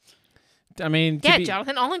 I mean, Yeah,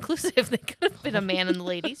 Jonathan, all inclusive. They could have been a man and the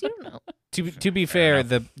ladies. You don't know. to be fair,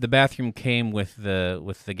 the bathroom came with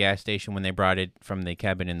the gas station when they brought it from the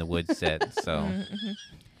Cabin in the Woods set. So Mhm.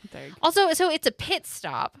 There you go. Also, so it's a pit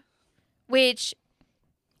stop, which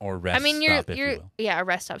Or rest I mean, you're stop, if you will. yeah, a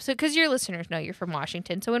rest stop. So because your listeners know you're from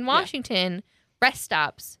Washington, so in Washington, rest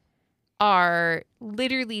stops are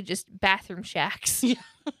literally just bathroom shacks Yeah.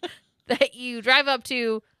 that you drive up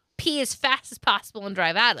to, pee as fast as possible, and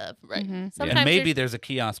drive out of. Right. Mhm. Sometimes And maybe there's- there's a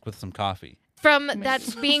kiosk with some coffee. from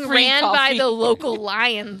that's being Free ran by coffee. the local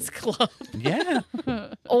Lions Club Yeah.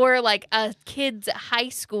 or like a kid's high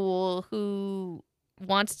school who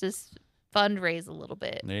wants to fundraise a little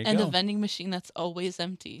bit. There you And go. the vending machine that's always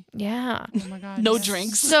empty. Yeah. Oh my god. No yes.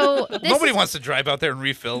 drinks. So this Nobody is- wants to drive out there and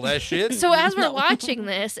refill that shit. So as we're No. watching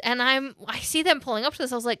this, and I see them pulling up to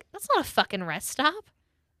this, I was like, "That's not a fucking rest stop.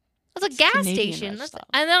 That's a It's gas Canadian station." rest That's, stop.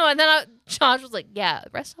 I know. And then Josh was like, "Yeah,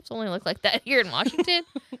 rest stops only look like that here in Washington.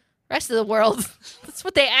 Rest of the world, that's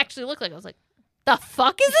what they actually look like." I was like, "The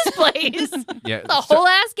fuck is this place? yeah, The whole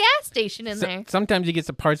ass gas station in so- there. sometimes you get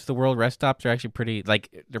some parts of the world rest stops are actually pretty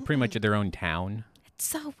like they're pretty much their own town. It's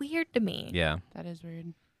so weird to me." Yeah. That is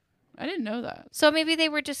weird. I didn't know that. So maybe they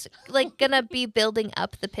were just like gonna be building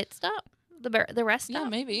up the pit stop, the rest stop. Yeah,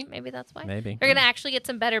 maybe. Maybe that's why. Maybe. They're gonna actually get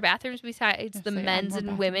some better bathrooms besides Yes, the they add men's more and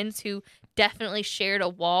bathrooms. women's who definitely shared a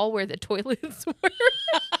wall where the toilets were.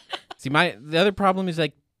 See, the other problem is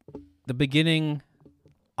like the beginning.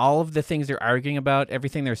 All of the things they're arguing about,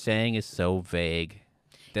 everything they're saying is so vague.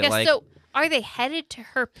 That Yeah, like, so are they headed to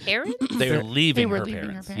her parents? They're leaving They were her leaving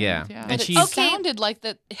parents. her Yeah. parents. Yeah. And But it she's- Okay. sounded like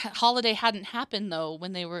that holiday hadn't happened though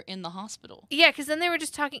when they were in the hospital. Yeah, because then they were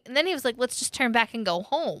just talking, and then he was like, "Let's just turn back and go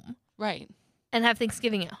home Right. and have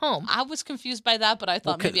Thanksgiving at home." I was confused by that, but I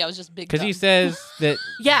thought 'cause- maybe I was just big. because he dumb. says that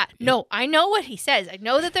Yeah, no, I know what he says. I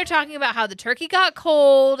know that they're talking about how the turkey got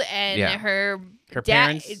cold and Yeah. her Her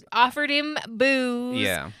dad parents- offered him booze.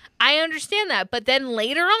 yeah. I understand that, but then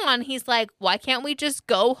later on, he's like, "Why can't we just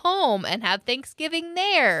go home and have Thanksgiving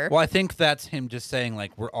there?" Well, I think that's him just saying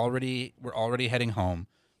like we're already heading home.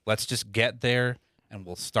 Let's just get there and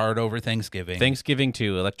we'll start over Thanksgiving. Thanksgiving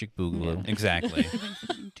 2, Electric Boogaloo. Exactly.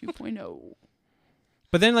 2.0.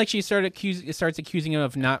 But then, like, she starts accusing him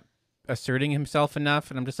of not asserting himself enough,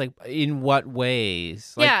 and I'm just like, in what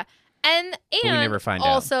ways? Like, yeah. And we never find out.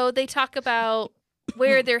 also they talk about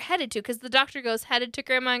where they're headed to, because the doctor goes headed to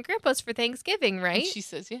Grandma and Grandpa's for Thanksgiving, right? And she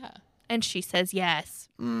says, yeah. And she says yes.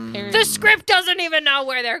 Harry- The script doesn't even know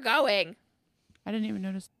where they're going. I didn't even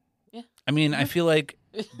notice. I mean, I feel like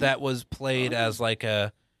that was played as like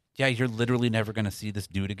a, yeah, you're literally never going to see this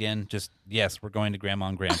dude again. Just, yes, we're going to Grandma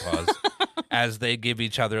and Grandpa's. As they give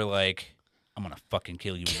each other, like, I'm going to fucking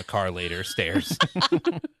kill you in the car later stares.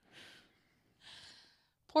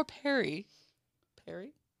 Poor Perry.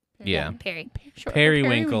 Perry? Yeah. Perry.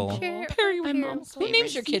 Periwinkle. Periwinkle. Who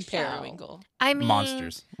names your kid seashell. Periwinkle? I mean,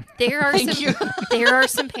 Monsters. There are Thank some. you. There are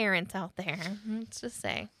some parents out there. Let's just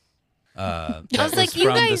say. That was like, you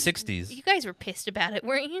from guys- the 60s. You guys were pissed about it,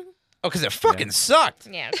 weren't you? Oh, because it fucking sucked.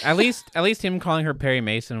 Yeah. At least him calling her Perry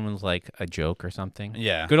Mason was like a joke or something.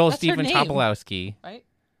 Yeah. Good old That's her Stephen name. Tobolowsky. Right?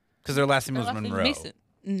 Because their last name was Her last name's Monroe. Mason.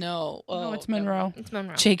 No. No, it's okay. Monroe. It's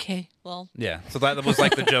Monroe. JK. Well, Yeah. So that was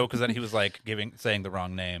like the joke, is that he was like saying the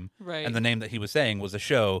wrong name. right. And the name that he was saying was a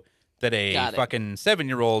show that a Got it. fucking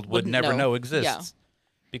 7-year-old would Wouldn't never know. know exists. Yeah.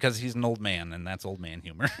 Because he's an old man, and that's old man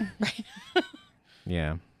humor.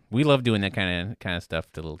 Yeah. We love doing that kind of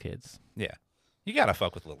stuff to little kids. Yeah. You got to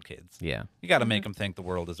fuck with little kids. Yeah. You got to make them think the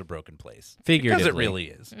world is a broken place. Figuratively. Because it really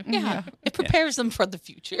is. yeah. It prepares them for the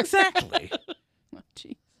future. Exactly. Oh,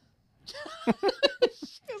 gee.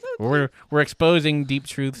 We're exposing deep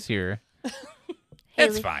truths here. It's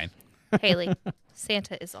Haley. fine. Haley.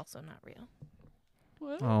 Santa is also not real.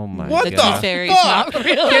 Oh my What god. the Tooth Fairy's fuck? not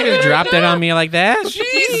real. You can't just drop that on me like that?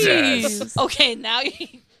 Jesus. Okay, now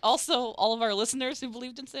also all of our listeners who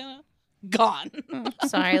believed in Santa, gone.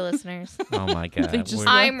 Sorry, listeners. Oh my god. They just- We're-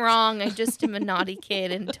 I'm wrong. I just am a naughty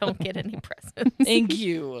kid and don't get any presents. Thank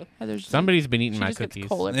you. Heather's Somebody's been eating she my just cookies. gets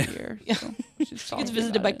coal every year. So she's She gets salty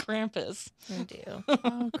visited by about it. Krampus. I do.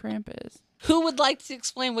 Oh, Krampus. Who would like to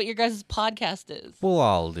explain what your guys' podcast is? We'll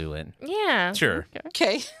all do it. Yeah. Sure.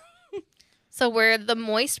 Okay. So we're the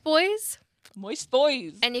Moist Boys, Moist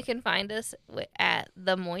Boys. and you can find us at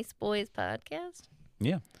the Moist Boys Podcast.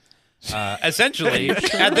 Yeah. Essentially,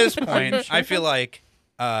 at this point, I feel like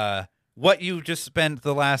what you just spent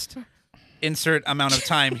the last insert amount of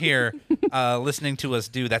time here listening to us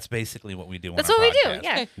do, that's basically what we do on That's our what we do.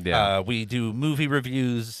 podcast. Yeah. Yeah. We do movie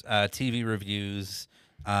reviews, TV reviews,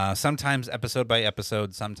 sometimes episode by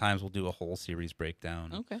episode. Sometimes we'll do a whole series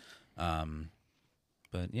breakdown. Okay.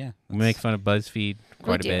 But yeah. we make fun of BuzzFeed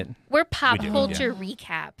quite a We do. bit. We're pop We do, culture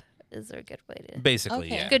recap is a good way to. Basically,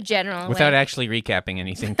 Okay. yeah. Good general. Without way. actually recapping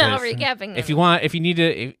anything. Without 'cause recapping. If you want, if you need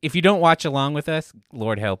to, if you don't watch along with us,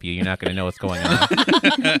 Lord help you, you're not going to know what's going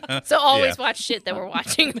on. So always Yeah. watch shit that we're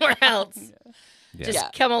watching or else. Yeah. Just Yeah.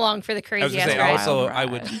 come along for the I was crazy gonna ass say ride. also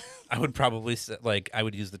ride. I would probably I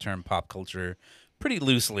would use the term pop culture pretty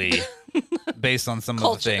loosely based on some of the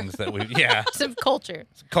Culture. things that we Some culture.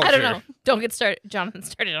 culture. I don't know. Don't get started. Jonathan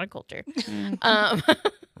started on culture.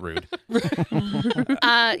 Rude.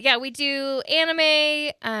 Yeah, we do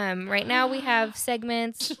anime. Right now we have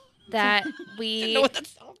segments that we. know what that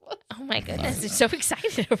sound was. Oh my goodness! It's so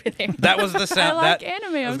excited over there. That was the sound. I like that,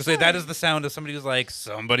 anime. I was I'm gonna say that sorry. is the sound of somebody who's like,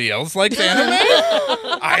 somebody else likes anime.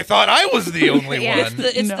 I thought I was the only Yeah. It's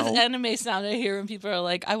one. the No. anime sound I hear when people are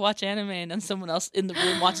like, I watch anime, and then someone else in the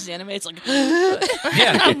room watches anime. It's like,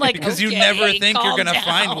 Yeah, I'm like, because you okay, never think you're calm gonna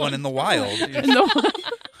find down. one in the wild. No.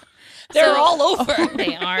 they're So- all over.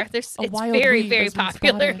 They are. It's wild very, weed very has been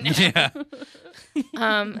popular spotted. now.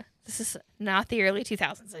 Yeah, This is not the early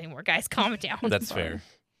 2000s anymore, guys. Calm it down. that's fair.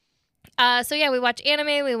 So yeah, we watch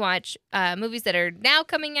anime. We watch movies that are now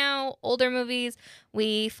coming out, older movies.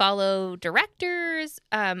 We follow directors.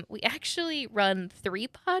 We actually run 3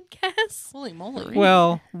 podcasts. Holy moly.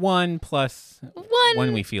 Well, one plus One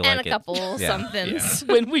when we feel and like a it. couple Yeah. somethings.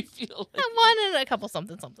 When we feel like One and a couple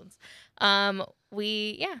somethings.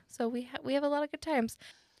 So we have a lot of good times.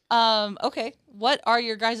 Okay. What are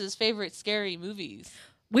your guys' favorite scary movies?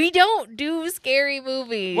 We don't do scary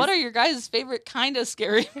movies. What are your guys' favorite kind of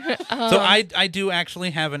scary? So I do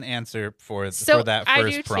actually have an answer for So that I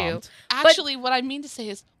first do too. prompt. Actually, what I mean to say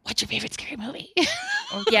is, what's your favorite scary movie?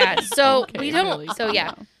 Yeah, so Okay, we don't. really, So calm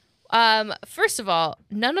yeah. down. First of all,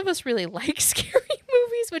 none of us really like scary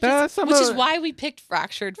movies, which is Some Which of- is why we picked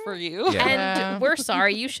Fractured for you. Yeah. and Yeah. we're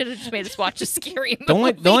sorry. You should have just made us watch a scary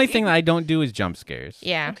movie. the only thing that I don't do is jump scares.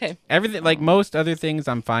 Yeah. Okay. Everything like most other things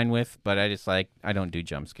I'm fine with, but I don't do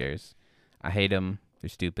jump scares. I hate them. They're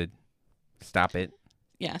stupid. Stop it.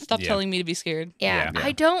 Yeah, stop Yeah. telling me to be scared. Yeah. Yeah.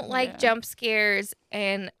 I don't like Yeah. jump scares,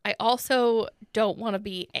 and I also don't want to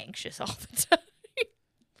be anxious all the time.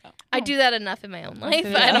 I do that enough in my own life.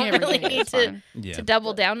 It's I me don't every really day, need it's to, fine. Yeah. to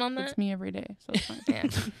double down on It's that. me every day, so it's fine. Yeah.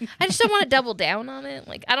 I just don't want to double down on it.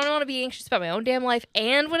 Like, I don't want to be anxious about my own damn life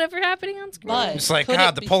and whatever happening on screen. But It's like, could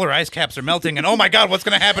God, it the be- polar ice caps are melting, and oh my God, what's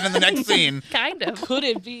going to happen in the next scene? Kind of. Could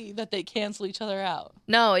it be that they cancel each other out?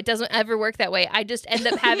 No, it doesn't ever work that way. I just end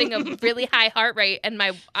up having a really high heart rate, and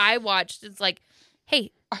my iWatch is like, hey,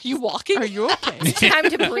 Are you walking? Are you okay? it's time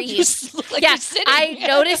to You breathe. just look like Yeah, you're sitting. I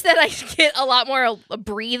notice that I get a lot more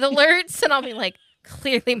breathe alerts, and I'll be like,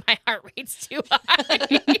 clearly my heart rate's too high.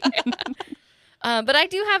 But I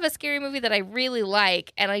do have a scary movie that I really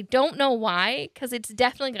like, and I don't know why, because it's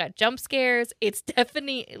definitely got jump scares. It's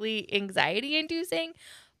definitely anxiety inducing,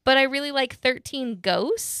 but I really like 13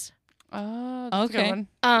 Ghosts. Oh, that's a good Okay.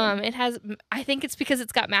 one. It has, I think it's because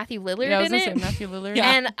it's got Matthew Lillard Yeah, I was in gonna it. say Matthew Lillard.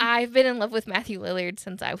 Yeah. And I've been in love with Matthew Lillard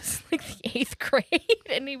since I was like the 8th grade,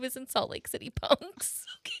 and he was in Salt Lake City Punks.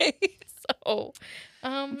 Okay. So,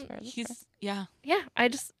 That's fair, that's fair. He's yeah. yeah,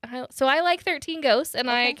 so I like 13 Ghosts, and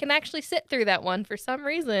I Okay. can actually sit through that one for some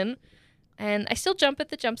reason, and I still jump at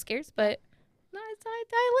the jump scares, but no,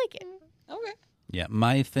 I like it. Okay. Yeah,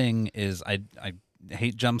 my thing is I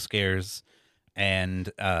hate jump scares,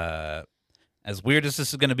 and as weird as this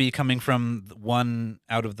is going to be coming from one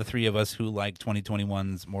out of the three of us who like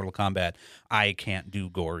 2021's Mortal Kombat, I can't do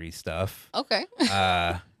gory stuff. Okay.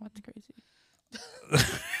 What's crazy?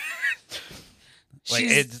 Like,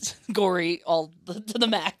 She's it's- gory to the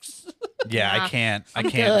max. Yeah, Nah, I can't I'm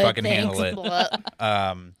fucking good, handle it.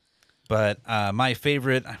 thanks. But my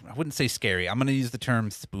favorite, I wouldn't say scary. I'm going to use the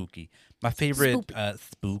term spooky. My favorite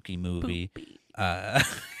spooky movie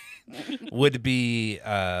would be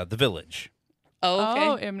The Village. Oh, okay.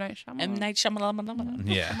 Oh, M. Night Shyamalan. M. Night Shyamalan.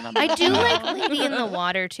 Yeah. I do like Lady in the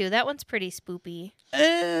Water too. That one's pretty spoopy.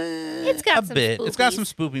 It's got a some bit. It's got spookies.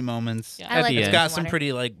 some spoopy moments. Yeah. I At like the Lady It's in end. got the some Water.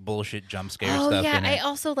 pretty like bullshit jump scare Oh stuff yeah, in I it.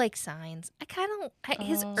 also like Signs. I kind of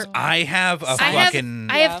his. Oh. I have a I have- fucking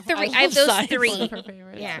I have Yeah, three. I I have love those Signs. One three. of her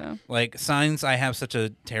favorites. Yeah. So. like Signs. I have such a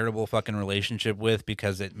terrible fucking relationship with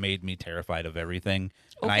because it made me terrified of everything.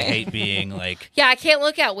 And I Okay. hate being like, Yeah, I can't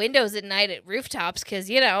look out windows at night at rooftops because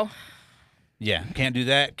yeah, can't do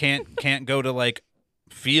that. Can't go to like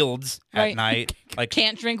fields at Right. night. Like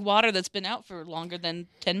Can't drink water that's been out for longer than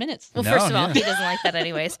 10 minutes. Well, No, first of all, yeah. he doesn't like that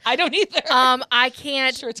anyways. I don't either. I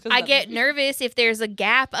can't. Sure, it's 'cause I of that get movie. nervous if there's a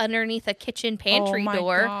gap underneath a kitchen pantry oh my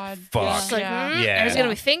door. God. Fuck. It's like, Yeah. Yeah. there's gonna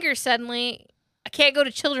be fingers suddenly. I can't go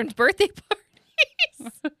to children's birthday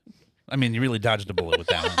parties. I mean, you really dodged a bullet with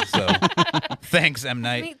that one. So thanks, M I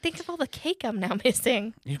Night. mean, think of all the cake I'm now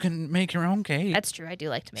missing. You can make your own cake. That's true. I do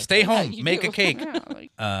like to make. Stay cake. home, you make do. a cake. Yeah,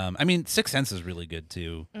 like, I mean, Sixth Sense is really good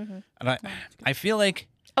too. Mhm. And I feel like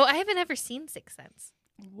Oh, I haven't ever seen Sixth Sense.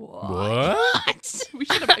 what? we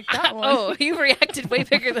should have picked that one. Oh, you reacted way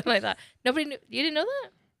bigger than I thought. Nobody knew. You didn't know that?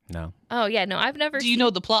 No. Oh yeah, no, I've never. Do you seen- know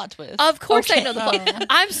the plot twist? Of course I Okay. know the plot. Oh.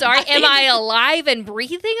 I'm sorry. Am I alive and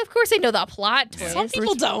breathing? Of course I know the plot twist. Some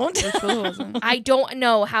people don't. Bruce Willis wasn't. I don't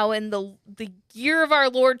know how in the year of our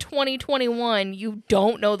Lord 2021 you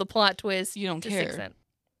don't know the plot twist. You don't to Sixth care. Sense.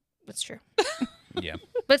 That's true. Yeah.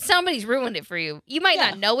 But somebody's ruined it for you. You might Yeah.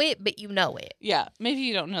 not know it, but you know it. Yeah, maybe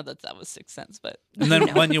you don't know that was Sixth Sense, but And then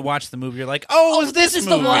No. when you watch the movie, you're like, oh, is this this is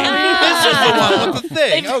the movie? one. This is the one with the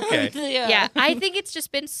thing. Okay. Yeah. I think it's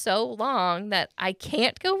just been so long that I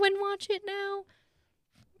can't go and watch it now.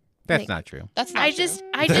 That's Like- not true. That's not I true. just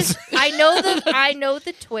That's- I know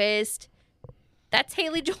the twist. That's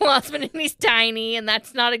Haley Joel Osment and he's tiny and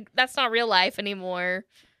that's not real life anymore.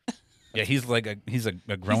 Yeah, he's like a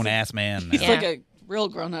grown ass man. He's now. Yeah. like a real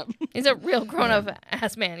grown up. He's a real grown up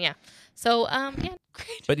ass man, yeah. So yeah.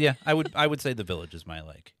 Great. But yeah, I would say The Village is my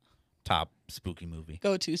like top spooky movie.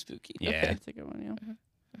 Go to spooky. Yeah. That's a good one,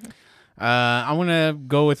 yeah. I want to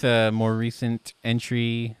go with a more recent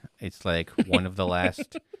entry. It's like one of the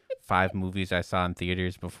last 5 movies I saw in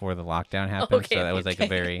theaters before the lockdown happened. Okay, so that was like a okay.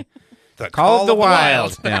 very The Call of the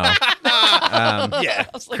Wild. No, Yeah. I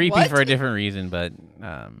was like, creepy what? for a different reason, but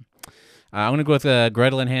I'm gonna go with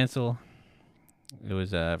Gretel and Hansel. It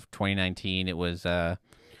was 2019. It was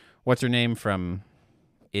what's her name from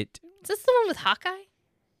It? Is this the one with Hawkeye?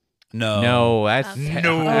 No. No, that's Okay.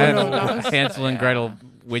 No. that's Hansel and Gretel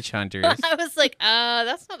Witch Hunters. I was like,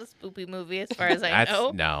 that's not a spoopy movie as far as I That's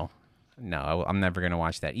know. no. I'm never gonna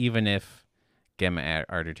watch that. Even if Gemma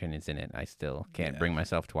Arterton is in it, I still can't Yeah. bring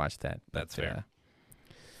myself to watch that. That's But, fair.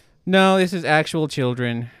 no, this is actual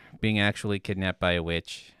children being actually kidnapped by a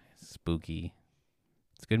witch. Spooky.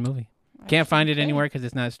 It's a good movie. Can't find it Okay. anywhere because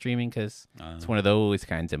it's not streaming. Because it's one of those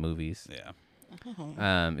kinds of movies. Yeah.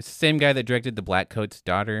 Oh. It's the same guy that directed The Black Coat's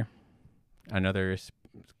Daughter, another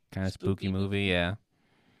kind of spooky movie. Yeah,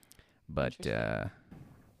 but yeah.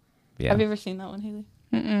 Have you ever seen that one, Haley?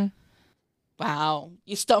 Mm-mm. Wow,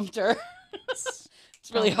 you stumped her. It's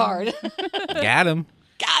really hard. Got him.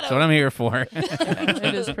 Got That's him. what I'm here for.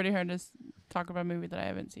 It is pretty hard to talk about a movie that I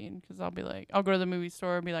haven't seen because I'll be like, I'll go to the movie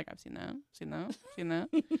store and be like, I've seen that, seen that, seen that.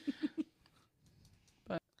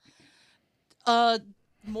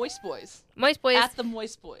 Moist Boys. Moist Boys. At the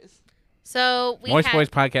Moist Boys. So we have,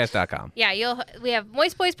 MoistBoysPodcast.com. yeah, we have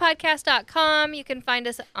moistboyspodcast.com. You can find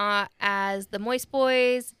us as the Moist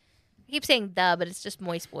Boys. I keep saying the, but it's just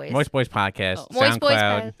Moist Boys. Moist Boys Podcast, Oh. Moist Boys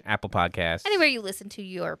SoundCloud, Pod- Apple Podcasts. Anywhere you listen to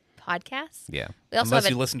your podcasts. Yeah. We also Unless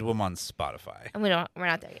have you listen to them on Spotify. and we're not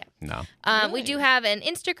there yet. No. We do have an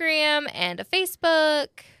Instagram and a Facebook.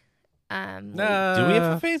 No. Do we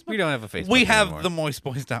have a Facebook? We don't have a Facebook. We have anymore. the Moist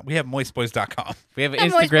Boys. We have moistboys.com. We have Yeah,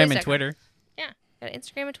 Instagram and moistboys.com. Twitter. Got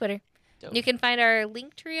Instagram and Twitter. Dope. You can find our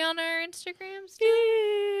link tree on our Instagrams.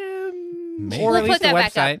 Maybe. Or We'll at least put that the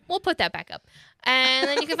back website. up. We'll put that back up. And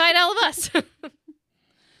then you can find all of us.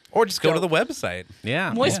 Or just go to the website.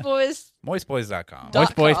 Yeah. Moist Boys. Moistboys.com.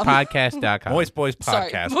 Dot- MoistBoysPodcast.com. Sorry, Moist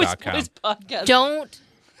Moistboyspodcast.com. Boys Podcast.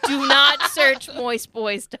 Do not search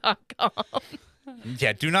moistboys.com.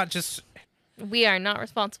 Yeah, do not just. We are not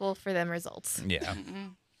responsible for them results. Yeah.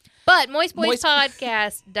 But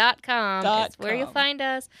moistboyspodcast.com is where you'll .com. find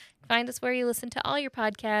us. Find us where you listen to all your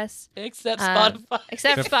podcasts. Except Um, Spotify.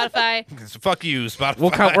 Except Spotify. Fuck you,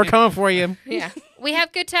 Spotify. We're coming for you. Yeah. We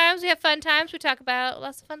have good times. We have fun times. We talk about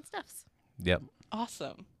lots of fun stuffs. Yep.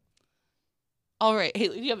 Awesome. All right,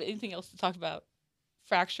 Haley, do you have anything else to talk about?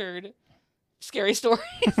 Fractured, scary story.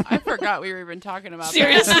 I forgot we were even talking about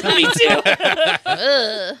Seriously, me too.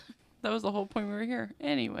 Ugh. That was the whole point we were here.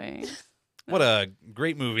 Anyway, What a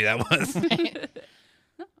great movie that was.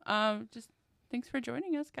 just thanks for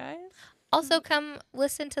joining us, guys. Also, come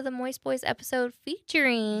listen to the Moist Boys episode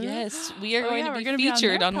featuring. Yes, we are Oh, going yeah, to we're be gonna be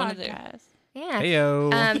featured their on one of their. podcasts. Yeah.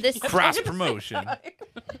 Heyo. This Cross promotion.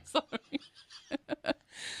 Sorry.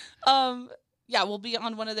 Yeah, we'll be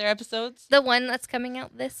on one of their episodes. the one that's coming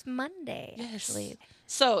out this Monday. Yes. Actually,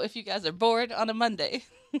 So if you guys are bored on a Monday,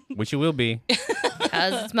 Which you will be.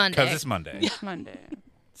 because it's Monday. Because it's Monday. It's Monday.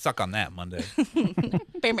 Suck on that, Monday.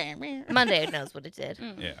 Monday knows what it did.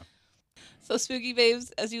 Yeah. So spooky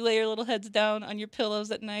babes, as you lay your little heads down on your pillows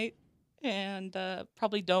at night, and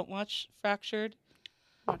probably don't watch Fractured.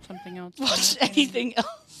 Watch something else. Watch tonight. anything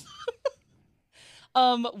else.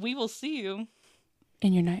 We will see you.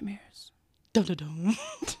 In your nightmares. Dun, dun, dun.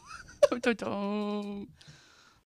 Dun, dun, dun.